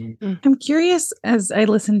 I'm curious, as I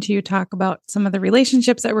listen to you talk about some of the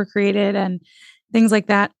relationships that were created and things like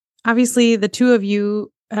that. Obviously, the two of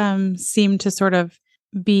you seem to sort of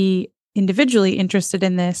be individually interested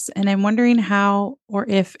in this. And I'm wondering how or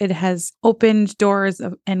if it has opened doors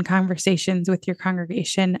and conversations with your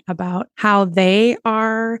congregation about how they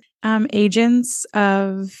are agents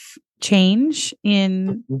of change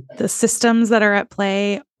in the systems that are at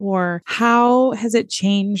play, or how has it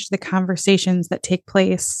changed the conversations that take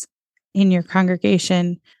place in your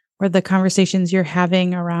congregation, or the conversations you're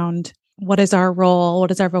having around what is our role,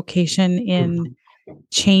 what is our vocation in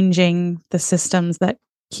changing the systems that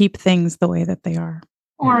keep things the way that they are.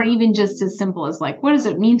 Or even just as simple as like, what does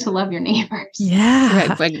it mean to love your neighbors? Yeah.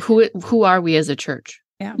 Right. Like who are we as a church?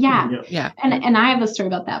 Yeah. And I have a story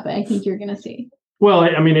about that, but I think you're going to see. Well,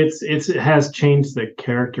 I mean, it has changed the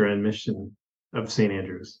character and mission of St.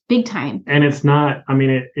 Andrews. Big time. And it's not, I mean,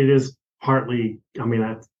 it is partly, I mean,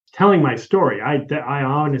 that's telling my story. I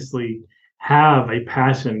honestly have a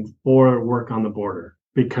passion for work on the border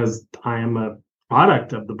because I am a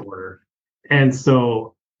product of the border. And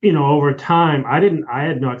so, over time, I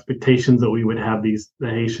had no expectations that we would have the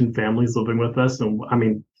Haitian families living with us. And I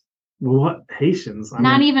mean, what Haitians?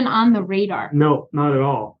 Not even on the radar. No, not at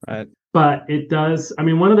all. Right. But it does. I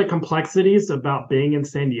mean, one of the complexities about being in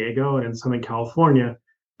San Diego and in Southern California,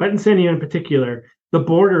 but in San Diego in particular, the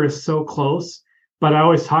border is so close. But I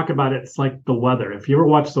always talk about it. It's like the weather. If you ever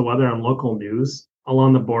watch the weather on local news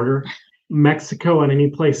along the border, Mexico and any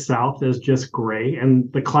place south is just gray,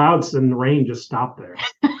 and the clouds and the rain just stop there.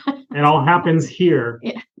 It all happens here.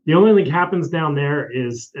 Yeah. The only thing that happens down there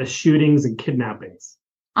is shootings and kidnappings.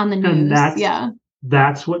 On the news, and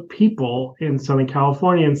that's what people in Southern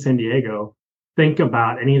California and San Diego think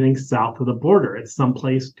about anything south of the border. It's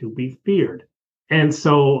someplace to be feared. And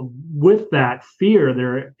so with that fear,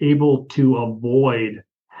 they're able to avoid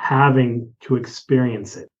having to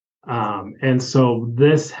experience it. And so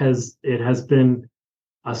it has been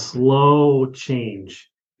a slow change.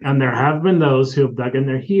 And there have been those who have dug in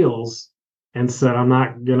their heels and said, I'm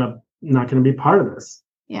not gonna be part of this.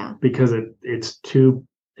 Yeah. Because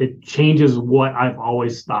it changes what I've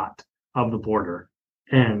always thought of the border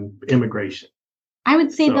and immigration. I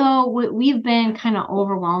would say, though, we've been kind of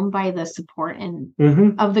overwhelmed by the support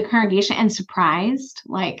of the congregation and surprised.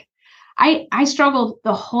 Like, I struggled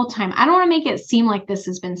the whole time. I don't want to make it seem like this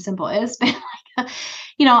has been simple. It's been like,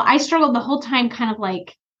 I struggled the whole time kind of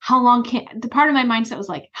like, the part of my mindset was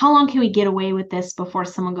like, how long can we get away with this before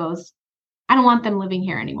someone goes, I don't want them living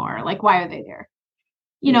here anymore. Like, why are they there?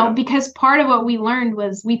 Because part of what we learned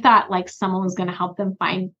was we thought like someone was going to help them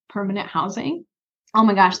find permanent housing. Oh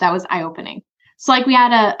my gosh, that was eye-opening. So like we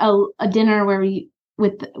had a dinner where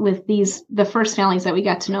with the first families that we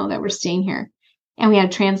got to know that were staying here, and we had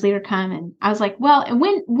a translator come, and I was like, well, and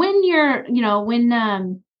when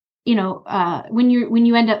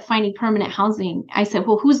you end up finding permanent housing, I said,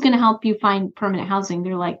 well, who's going to help you find permanent housing?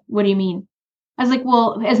 They're like, what do you mean? I was like,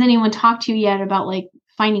 well, has anyone talked to you yet about like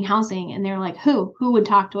finding housing? And they're like, who would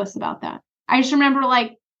talk to us about that? I just remember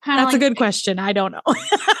like that's a good question. I don't know.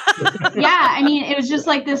 Yeah. I mean, it was just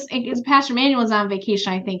like this. Pastor Manuel was on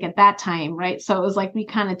vacation, I think, at that time. Right. So it was like we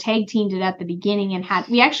kind of tag teamed it at the beginning and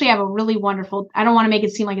we actually have a really wonderful, I don't want to make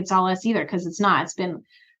it seem like it's all us either, because it's not. It's been a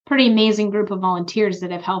pretty amazing group of volunteers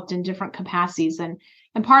that have helped in different capacities. And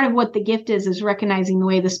part of what the gift is recognizing the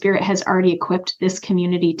way the Spirit has already equipped this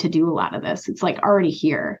community to do a lot of this. It's like already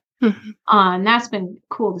here. And that's been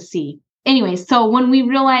cool to see. Anyway, so when we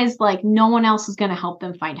realized like no one else is going to help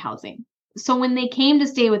them find housing, So when they came to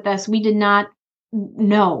stay with us, we did not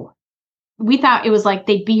know. We thought it was like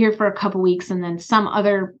they'd be here for a couple weeks and then some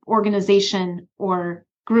other organization or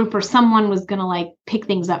group or someone was going to like pick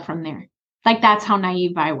things up from there. Like that's how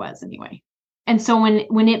naive I was anyway. And so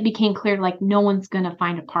when it became clear, like no one's going to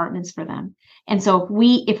find apartments for them. And so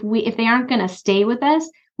if they aren't going to stay with us,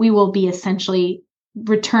 we will be essentially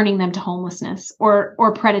returning them to homelessness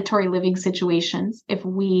or predatory living situations. If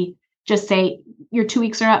we just say your 2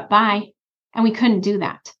 weeks are up, bye. And we couldn't do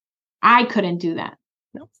that. I couldn't do that.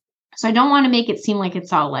 Nope. So I don't want to make it seem like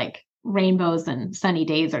it's all like rainbows and sunny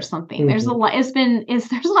days or something. Mm-hmm. There's a lot. There's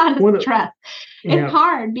a lot of stress. Yeah. It's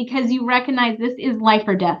hard because you recognize this is life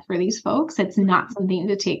or death for these folks. It's not something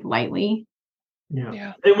to take lightly.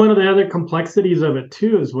 Yeah. And one of the other complexities of it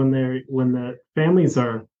too is when the families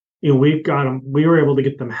are, we were able to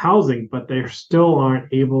get them housing, but they still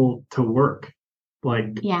aren't able to work.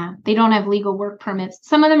 Yeah, they don't have legal work permits.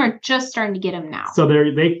 Some of them are just starting to get them now. So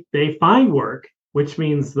they find work, which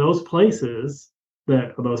means those places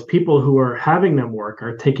that those people who are having them work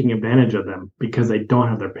are taking advantage of them because they don't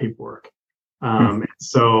have their paperwork.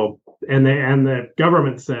 So the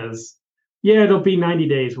government says, yeah, it'll be 90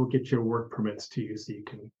 days. We'll get your work permits to you so you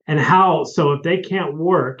can. And so if they can't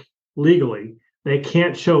work legally, they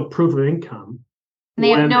can't show proof of income. And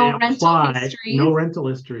they have no rental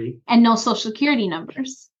history and no social security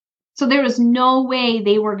numbers. So there was no way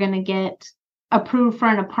they were going to get approved for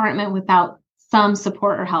an apartment without some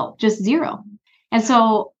support or help, just zero. And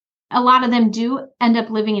so a lot of them do end up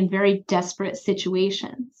living in very desperate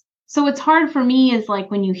situations. So what's hard for me is like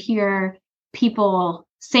when you hear people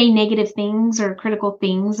say negative things or critical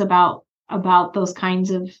things about those kinds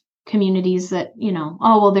of communities that,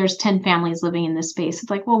 there's 10 families living in this space.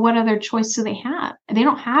 It's like, well, what other choice do they have? They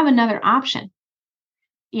don't have another option.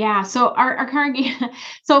 Yeah. So our congregation,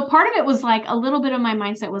 so part of it was like a little bit of my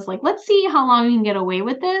mindset was like, let's see how long we can get away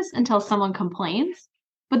with this until someone complains.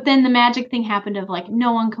 But then the magic thing happened of like,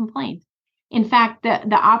 no one complained. In fact,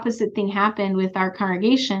 the opposite thing happened with our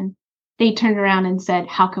congregation. They turned around and said,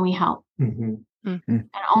 how can we help? Mm-hmm. Mm-hmm. And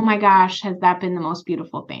oh my gosh, has that been the most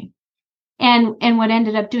beautiful thing? And what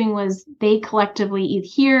ended up doing was they collectively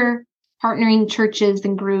here, partnering churches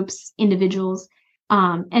and groups, individuals,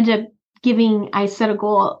 ended up giving, I set a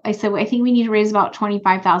goal. I said, I think we need to raise about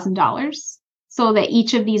 $25,000 so that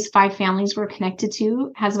each of these 5 families we're connected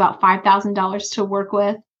to has about $5,000 to work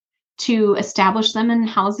with to establish them in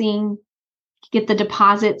housing, get the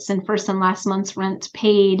deposits and first and last month's rent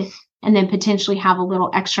paid, and then potentially have a little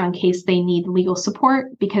extra in case they need legal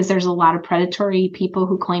support, because there's a lot of predatory people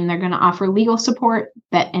who claim they're going to offer legal support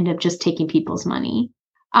that end up just taking people's money.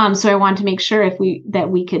 So I wanted to make sure that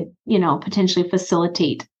we could, potentially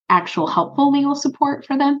facilitate actual helpful legal support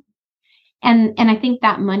for them. And I think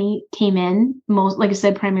that money came in most, like I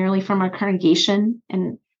said, primarily from our congregation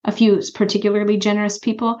and a few particularly generous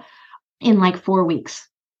people in like 4 weeks.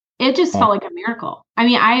 It just felt like a miracle. I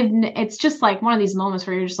mean, it's just like one of these moments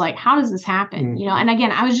where you're just like, how does this happen? Mm-hmm. And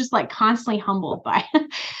again, I was just like constantly humbled by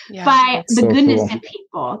the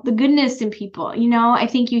goodness in people, I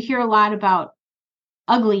think you hear a lot about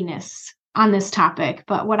ugliness on this topic,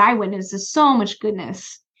 but what I witnessed is so much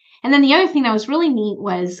goodness. And then the other thing that was really neat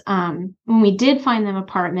was when we did find them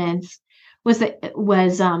apartments was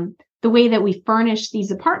the way that we furnished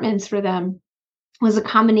these apartments for them was a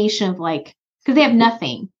combination of like, because they have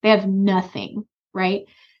nothing, right?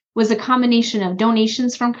 Was a combination of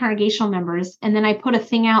donations from congregational members. And then I put a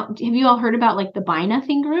thing out. Have you all heard about like the Buy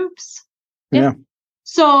Nothing groups? Yeah.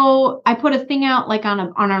 So I put a thing out like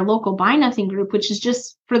on our local Buy Nothing group, which is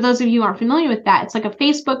just, for those of you who aren't familiar with that, it's like a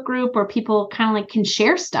Facebook group where people kind of like can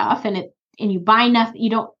share stuff and you buy nothing.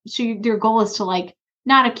 Your goal is to like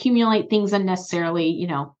not accumulate things unnecessarily,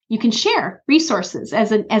 you can share resources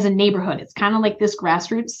as a neighborhood. It's kind of like this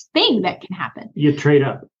grassroots thing that can happen. You trade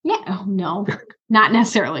up. Yeah. Oh, no, not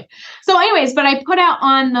necessarily. So anyways, but I put out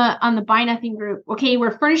on the Buy Nothing group, okay,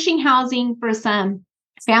 we're furnishing housing for some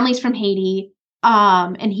families from Haiti.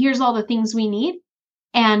 And here's all the things we need.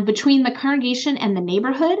 And between the congregation and the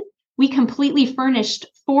neighborhood, we completely furnished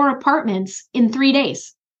 4 apartments in 3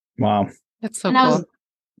 days. Wow. That's so cool.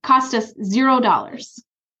 Cost us $0.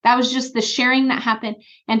 That was just the sharing that happened.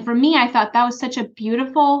 And for me, I thought that was such a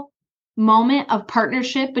beautiful moment of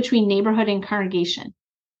partnership between neighborhood and congregation.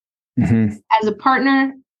 Mm-hmm. As a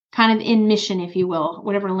partner, kind of in mission, if you will,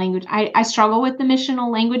 whatever language. I struggle with the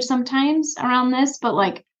missional language sometimes around this, but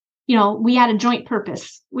like, we had a joint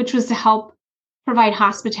purpose, which was to help provide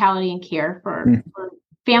hospitality and care for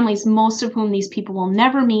families, most of whom these people will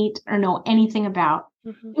never meet or know anything about.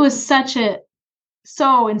 Mm-hmm. It was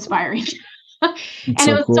so inspiring. And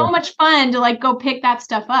so it was cool. so much fun to like go pick that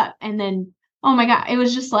stuff up. And then, oh my God, it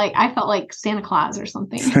was just like, I felt like Santa Claus or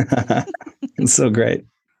something. It's so great.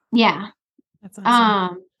 Yeah. That's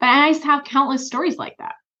awesome. But I used to have countless stories like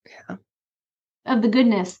that. Yeah. Of the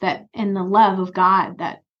goodness that and the love of God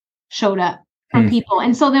that showed up from people.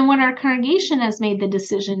 And so then what our congregation has made the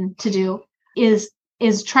decision to do is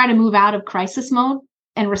try to move out of crisis mode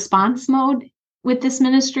and response mode with this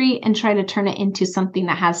ministry and try to turn it into something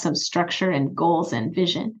that has some structure and goals and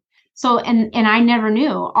vision. So, and I never knew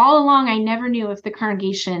all along, I never knew if the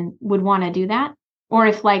congregation would want to do that, or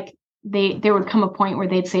if like there would come a point where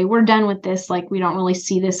they'd say, we're done with this. Like, we don't really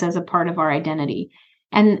see this as a part of our identity.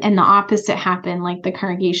 And the opposite happened. Like the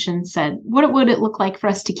congregation said, what would it look like for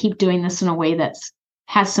us to keep doing this in a way that's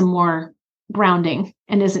has some more grounding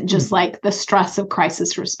and isn't just like the stress of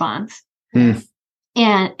crisis response?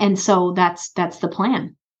 And so that's the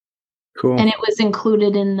plan. Cool. And it was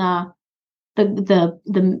included in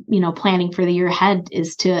the planning for the year ahead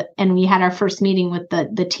and we had our first meeting with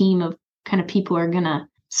the team of kind of people who are going to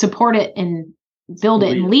support it and build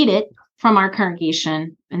it and lead it from our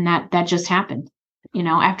congregation. And that just happened,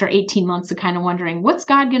 after 18 months of kind of wondering, what's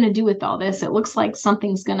God going to do with all this? It looks like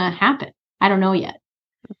something's going to happen. I don't know yet.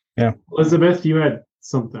 Yeah. Elizabeth, you had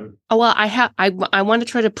something. Oh, well, I want to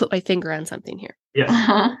try to put my finger on something here.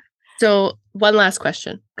 Yes. So one last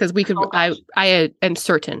question, because we could, I am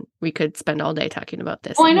certain we could spend all day talking about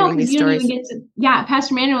this. Oh, I know, because these you stories. didn't even get to,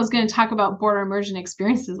 Pastor Manuel was going to talk about border immersion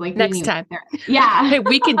experiences like Next time. Yeah. Hey,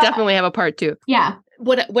 we can definitely have a part 2. Yeah.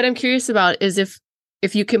 What I'm curious about is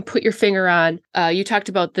if you can put your finger on, you talked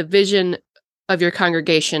about the vision of your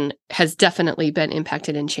congregation has definitely been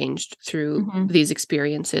impacted and changed through these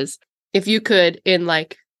experiences. If you could, and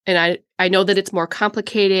I know that it's more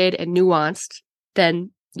complicated and nuanced than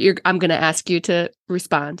I'm going to ask you to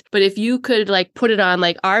respond. But if you could put it on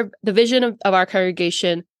the vision of our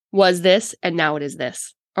congregation was this and now it is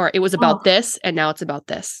this, or it was about this and now it's about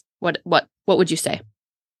this. What would you say?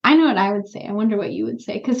 I know what I would say. I wonder what you would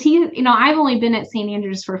say. Because I've only been at St.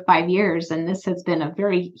 Andrews for 5 years, and this has been a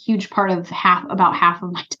very huge part of about half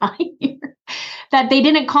of my time here. That they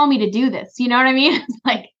didn't call me to do this. You know what I mean? It's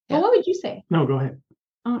like, well, what would you say? No, go ahead.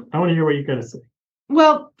 I want to hear what you got to say.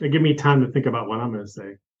 Well, give me time to think about what I'm going to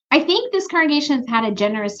say. I think this congregation has had a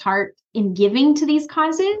generous heart in giving to these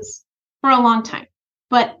causes for a long time.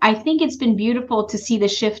 But I think it's been beautiful to see the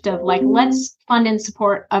shift of let's fund and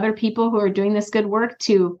support other people who are doing this good work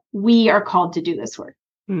to we are called to do this work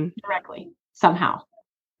directly somehow.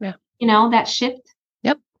 Yeah. That shift.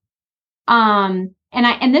 Yep. And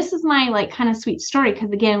this is my kind of sweet story,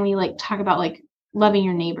 because again, we talk about loving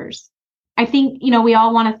your neighbors. I think, we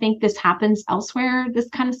all want to think this happens elsewhere, this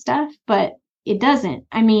kind of stuff, but it doesn't.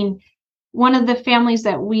 I mean, one of the families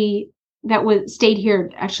that stayed here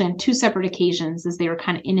actually on 2 separate occasions as they were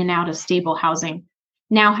kind of in and out of stable housing,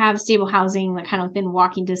 now have stable housing kind of within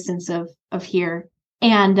walking distance of here.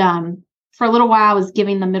 And for a little while, I was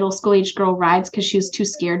giving the middle school age girl rides because she was too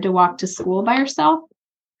scared to walk to school by herself.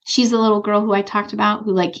 She's a little girl who I talked about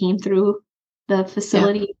who came through the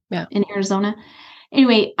facility in Arizona.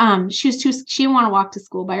 Anyway, she didn't want to walk to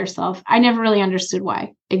school by herself. I never really understood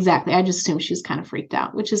why exactly. I just assumed she was kind of freaked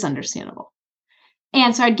out, which is understandable.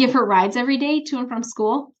 And so I'd give her rides every day to and from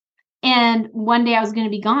school. And one day I was going to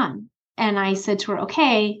be gone. And I said to her,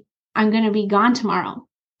 okay, I'm going to be gone tomorrow.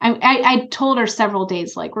 I told her several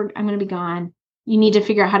days, I'm going to be gone. You need to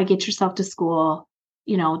figure out how to get yourself to school,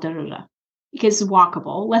 because it's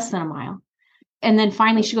walkable, less than a mile. And then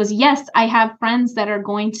finally she goes, yes, I have friends that are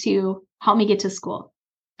going to help me get to school.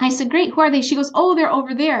 I said, great. Who are they? She goes, oh, they're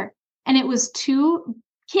over there. And it was 2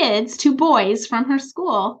 boys from her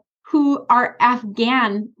school who are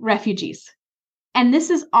Afghan refugees. And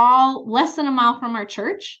this is all less than a mile from our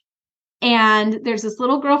church. And there's this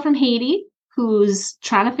little girl from Haiti who's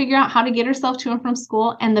trying to figure out how to get herself to and from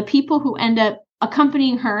school. And the people who end up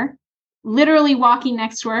accompanying her, literally walking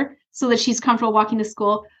next to her so that she's comfortable walking to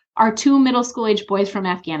school, are 2 middle school age boys from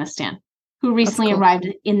Afghanistan who recently arrived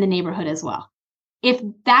in the neighborhood as well. If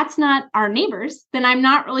that's not our neighbors, then I'm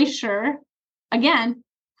not really sure, again,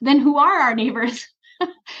 then who are our neighbors?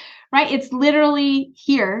 Right? It's literally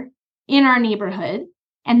here in our neighborhood.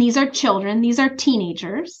 And these are children, these are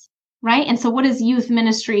teenagers, right? And so what does youth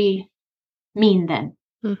ministry mean then?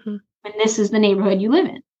 When this is the neighborhood you live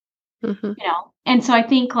in, And so I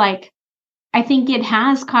think it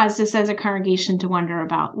has caused us as a congregation to wonder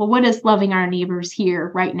about, well, what does loving our neighbors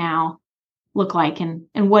here right now look like? And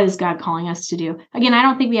what is God calling us to do? Again, I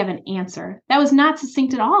don't think we have an answer. That was not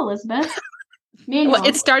succinct at all, Elizabeth. Well,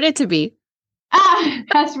 it started to be.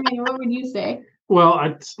 Pastor Manuel, what would you say? Well,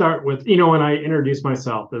 I'd start with, when I introduce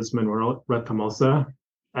myself as Manuel Retamosa,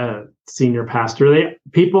 senior pastor,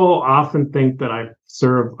 people often think that I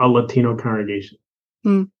serve a Latino congregation.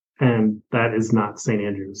 And that is not St.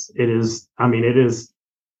 Andrews. It is,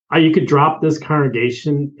 you could drop this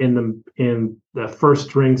congregation in the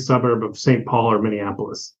first ring suburb of St. Paul or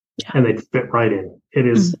Minneapolis, and they'd fit right in. It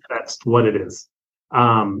is, that's what it is.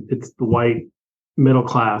 It's the white middle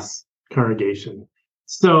class congregation.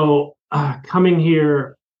 So coming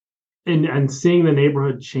here and seeing the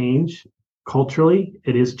neighborhood change culturally,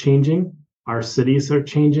 it is changing. Our cities are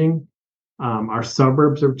changing. Our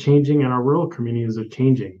suburbs are changing, and our rural communities are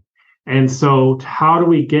changing. And so how do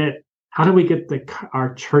we get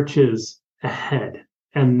our churches ahead?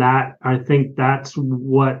 And that, I think that's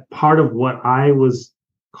what part of what I was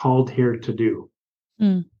called here to do.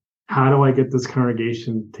 How do I get this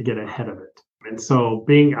congregation to get ahead of it? And so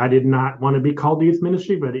I did not want to be called youth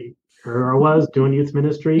ministry, but here I was doing youth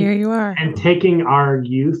ministry. Here you are. And taking our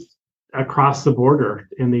youth across the border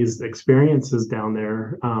in these experiences down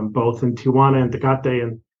there, both in Tijuana and Tecate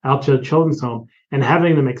and Alcha Children's Home, and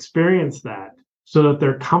having them experience that so that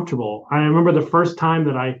they're comfortable. I remember the first time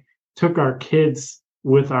that I took our kids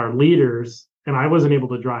with our leaders, and I wasn't able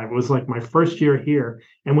to drive. It was like my first year here,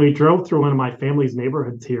 and we drove through one of my family's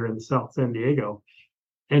neighborhoods here in South San Diego.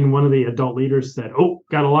 And one of the adult leaders said, "Oh,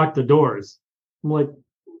 got to lock the doors." I'm like,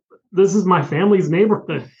 this is my family's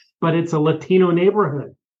neighborhood, but it's a Latino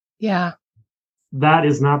neighborhood. Yeah. That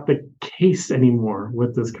is not the case anymore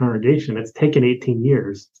with this congregation. It's taken 18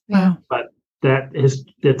 years. Wow. But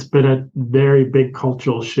it's been a very big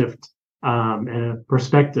cultural shift and a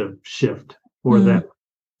perspective shift for them.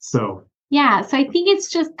 So yeah, so I think it's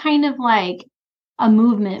just kind of like a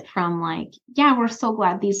movement from like, yeah, we're so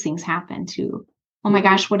glad these things happen, to, oh my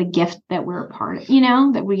gosh, what a gift that we're a part of,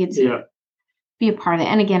 that we get to be a part of it.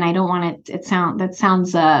 And again, I don't want it that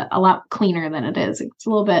sounds a lot cleaner than it is. It's a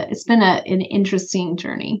little bit, it's been an interesting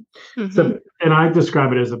journey. So, and I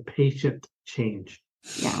describe it as a patient change.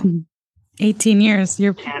 Yeah. 18 years.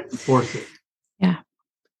 You can't force it. Yeah.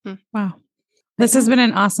 Wow. This has been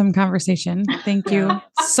an awesome conversation. Thank you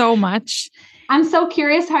so much. I'm so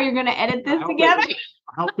curious how you're going to edit this together.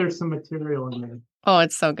 I hope there's some material in there. Oh,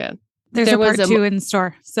 it's so good. There's a part 2 in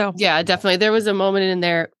store. So yeah, definitely. There was a moment in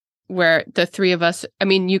there where the three of us, I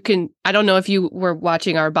don't know if you were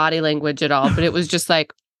watching our body language at all, but it was just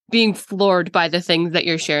like being floored by the things that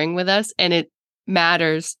you're sharing with us. And it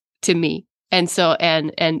matters to me. And so,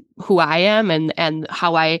 and who I am and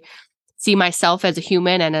how I see myself as a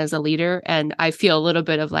human and as a leader. And I feel a little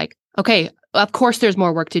bit of like, okay, of course there's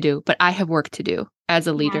more work to do, but I have work to do as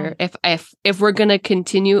a leader. Yeah. If we're going to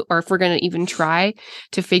continue, or if we're going to even try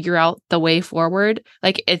to figure out the way forward,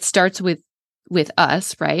 like it starts with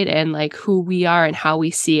us, right? And like who we are and how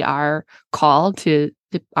we see our call to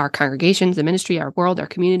our congregations, the ministry, our world, our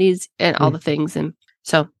communities, and all the things. And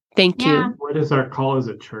so thank you. What is our call as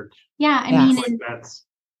a church? Yeah. I mean,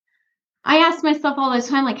 I ask myself all the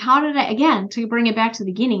time, like, how did I, again, to bring it back to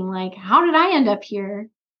the beginning, like, how did I end up here?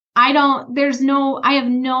 I have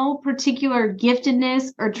no particular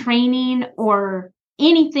giftedness or training or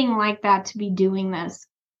anything like that to be doing this.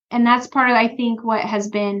 And that's part of, I think, what has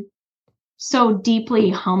been so deeply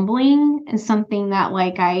humbling, and something that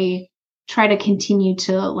like I try to continue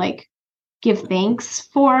to like give thanks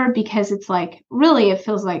for, because it's like, really, it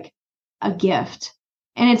feels like a gift.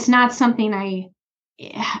 And it's not something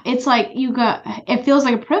it's like it feels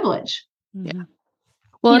like a privilege. Yeah.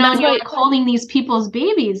 Well, and you're like holding these people's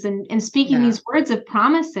babies and speaking these words of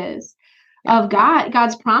promises of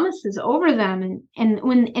God's promises over them. And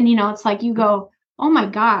it's like you go, oh my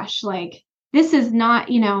gosh, like this is not,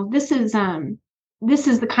 this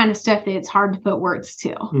is the kind of stuff that it's hard to put words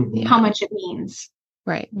to, how much it means.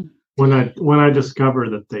 Right. When I discover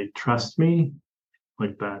that they trust me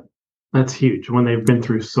like that, that's huge. When they've been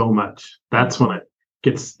through so much, that's when it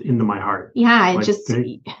gets into my heart. Yeah. Like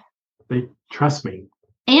they trust me.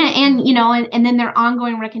 And then their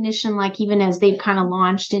ongoing recognition, like even as they've kind of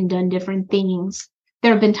launched and done different things,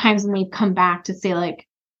 there have been times when they've come back to say like,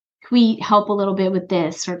 can we help a little bit with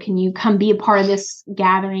this? Or can you come be a part of this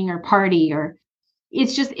gathering or party? Or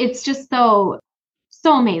it's just so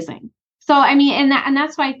amazing. So, I mean, and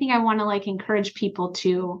that's why I think I want to like encourage people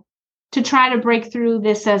to try to break through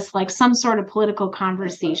this as like some sort of political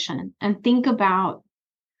conversation and think about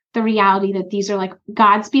the reality that these are like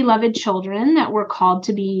God's beloved children that we're called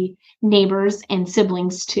to be neighbors and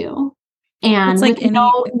siblings to. And it's like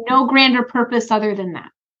no grander purpose other than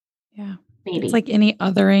that. Yeah. Maybe. It's like any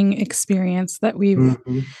othering experience that we've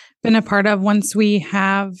been a part of. Once we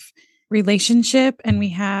have relationship and we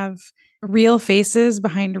have real faces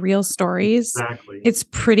behind real stories, Exactly. it's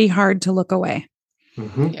pretty hard to look away.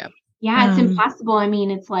 Mhm. Yeah, it's Um, impossible. I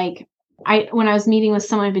mean, it's like when I was meeting with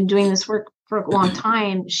someone who'd been doing this work for a long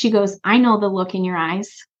time, she goes, I know the look in your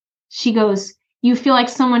eyes. She goes, you feel like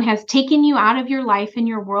someone has taken you out of your life and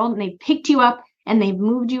your world and they picked you up and they've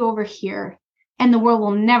moved you over here and the world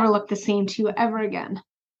will never look the same to you ever again.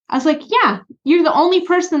 I was like, yeah, you're the only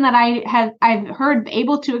person that I've heard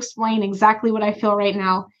able to explain exactly what I feel right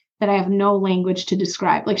now that I have no language to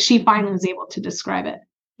describe. Like she finally was able to describe it.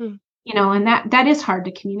 And that is hard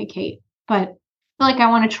to communicate, but I feel like I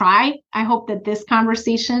want to try. I hope that this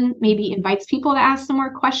conversation maybe invites people to ask some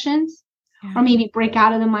more questions or maybe break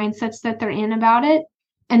out of the mindsets that they're in about it.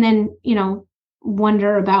 And then,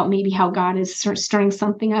 wonder about maybe how God is stirring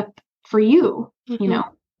something up for you, Yeah.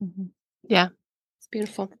 It's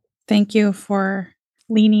beautiful. Thank you for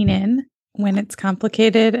leaning in when it's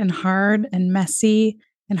complicated and hard and messy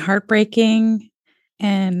and heartbreaking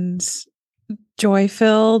and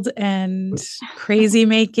joy-filled and crazy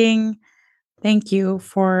making. Thank you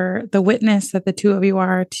for the witness that the two of you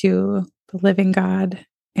are to the living God.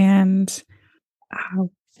 And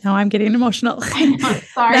now I'm getting emotional.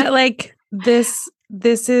 Sorry. That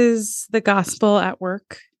this is the gospel at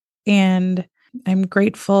work. And I'm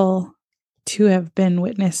grateful to have been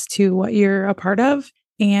witness to what you're a part of.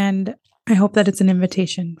 And I hope that it's an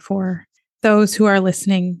invitation for those who are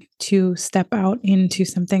listening to step out into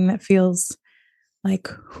something that feels like,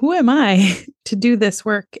 who am I to do this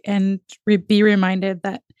work? And be reminded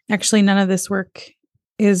that actually none of this work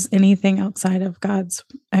is anything outside of God's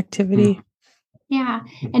activity. Yeah.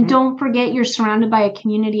 And don't forget you're surrounded by a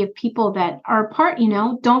community of people that are part,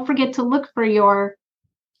 don't forget to look for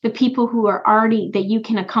the people who are already that you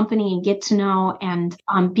can accompany and get to know and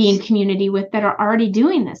be in community with that are already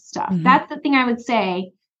doing this stuff. Mhm. That's the thing I would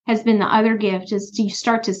say has been the other gift is you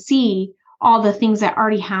start to see all the things that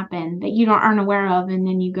already happen that you aren't aware of. And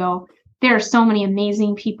then you go, there are so many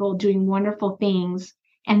amazing people doing wonderful things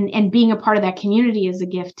and being a part of that community is a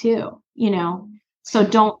gift too, So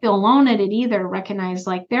don't feel alone at it either. Recognize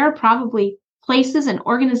there are probably places and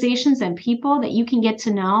organizations and people that you can get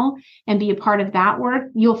to know and be a part of that work.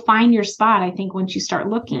 You'll find your spot, I think, once you start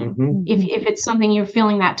looking, if it's something you're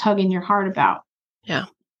feeling that tug in your heart about. Yeah.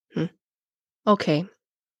 Okay.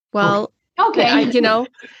 Well, okay.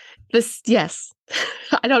 Yes.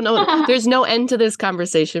 I don't know. There's no end to this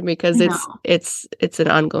conversation because it's an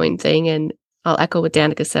ongoing thing. And I'll echo what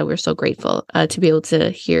Danica said. We're so grateful to be able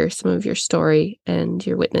to hear some of your story and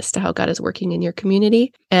your witness to how God is working in your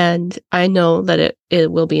community. And I know that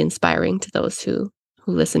it will be inspiring to those who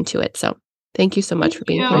listen to it. So thank you so much for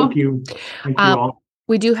being here. Thank you. Thank you all.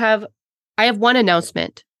 I have one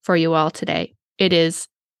announcement for you all today. It is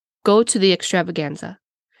go to the extravaganza.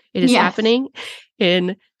 It is happening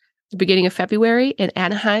in the beginning of February in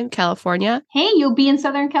Anaheim, California. Hey, you'll be in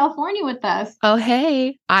Southern California with us. Oh,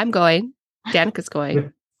 hey, I'm going. Danica's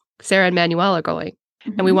going. Sarah and Manuel are going.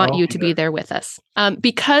 And we want you to be there with us.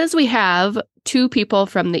 Because we have two people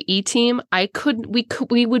from the E team,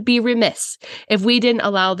 we would be remiss if we didn't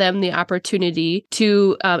allow them the opportunity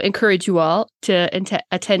to encourage you all to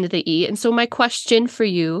attend the E. And so my question for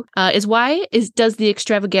you is does the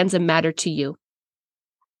extravaganza matter to you?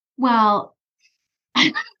 Well,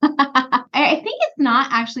 I think it's not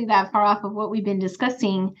actually that far off of what we've been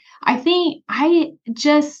discussing. I think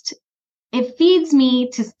it feeds me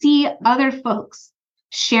to see other folks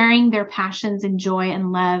sharing their passions and joy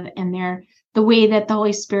and love and the way that the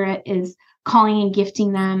Holy Spirit is calling and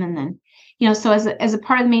gifting them. And then, so as a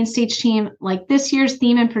part of the main stage team, like this year's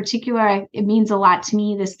theme in particular, it means a lot to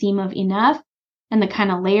me, this theme of enough and the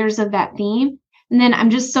kind of layers of that theme. And then I'm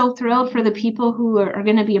just so thrilled for the people who are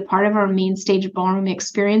going to be a part of our main stage ballroom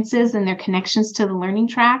experiences and their connections to the learning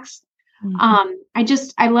tracks. Mm-hmm.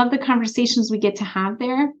 I love the conversations we get to have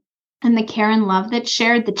there and the care and love that's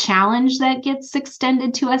shared, the challenge that gets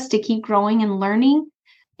extended to us to keep growing and learning.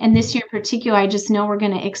 And this year in particular, I just know we're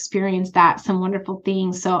going to experience some wonderful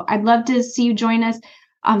things. So I'd love to see you join us.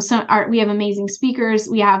 We have amazing speakers.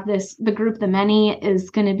 We have the group, The Many,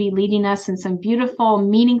 is going to be leading us in some beautiful,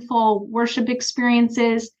 meaningful worship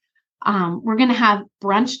experiences. We're going to have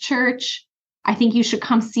brunch church. I think you should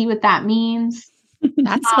come see what that means.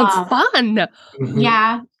 That sounds fun.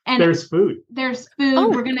 Yeah. And there's food. Oh.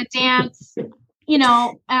 We're going to dance,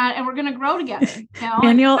 and we're going to grow together.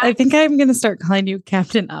 Manuel, I think I'm going to start calling you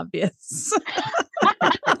Captain Obvious.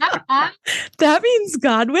 That means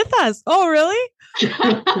God with us. Oh, really?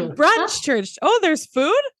 Brunch church. Oh, there's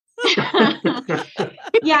food?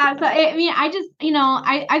 Yeah. So I mean, I just,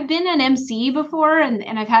 I've been an MC before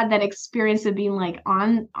and I've had that experience of being like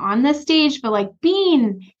on the stage, but like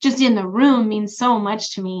being just in the room means so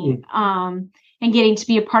much to me. And getting to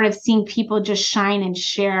be a part of seeing people just shine and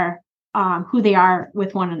share who they are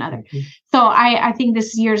with one another. So I think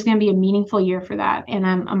this year is going to be a meaningful year for that. And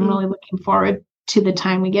I'm really looking forward to the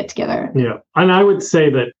time we get together. Yeah. And I would say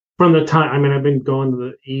that from the time, I mean, I've been going to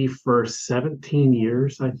the E for 17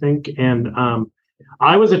 years, I think. And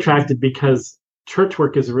I was attracted because church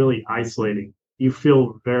work is really isolating. You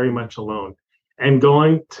feel very much alone. And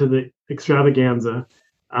going to the extravaganza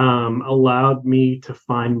allowed me to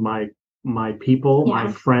find my people,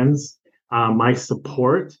 my friends, my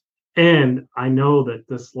support. And I know that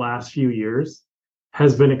this last few years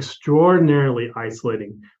has been extraordinarily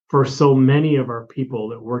isolating for so many of our people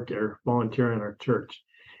that work or volunteer in our church.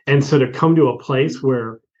 And so to come to a place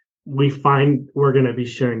where we find we're going to be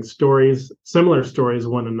sharing stories, similar stories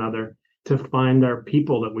one another, to find our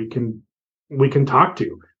people that we can talk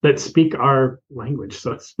to that speak our language,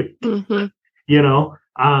 so to speak.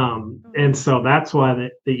 And so that's why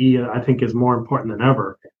the E, I think, is more important than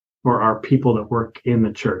ever for our people that work in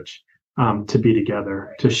the church to be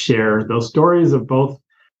together, to share those stories of both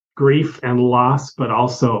grief and loss, but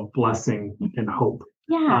also blessing and hope.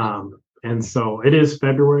 Yeah. And so it is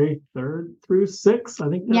February 3rd through 6th. I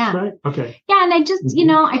think that's right. Okay. Yeah. And I just,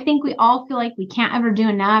 I think we all feel like we can't ever do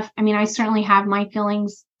enough. I mean, I certainly have my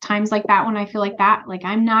feelings times like that when I feel like that, like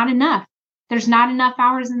I'm not enough. There's not enough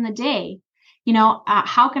hours in the day.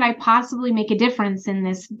 How could I possibly make a difference in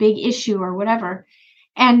this big issue or whatever?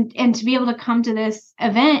 And to be able to come to this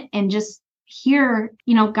event and just hear,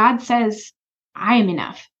 God says, I am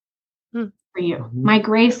enough for you. My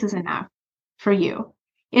grace is enough for you,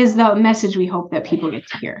 is the message we hope that people get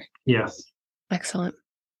to hear. Yes. Excellent.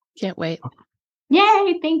 Can't wait.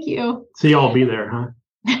 Yay. Thank you. So y'all be there, huh?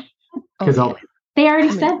 Because they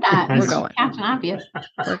already said that. We're going. Captain Obvious.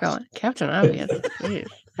 We're going. Captain Obvious. Jeez.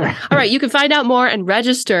 All right. You can find out more and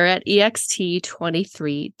register at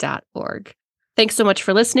ext23.org. Thanks so much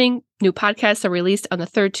for listening. New podcasts are released on the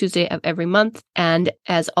third Tuesday of every month. And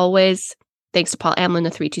as always, thanks to Paul Amlin, the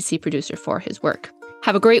 3TC producer, for his work.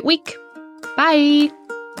 Have a great week. Bye.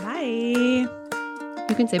 Bye.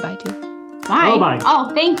 You can say bye too. Bye. Oh, bye.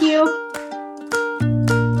 Oh, thank you.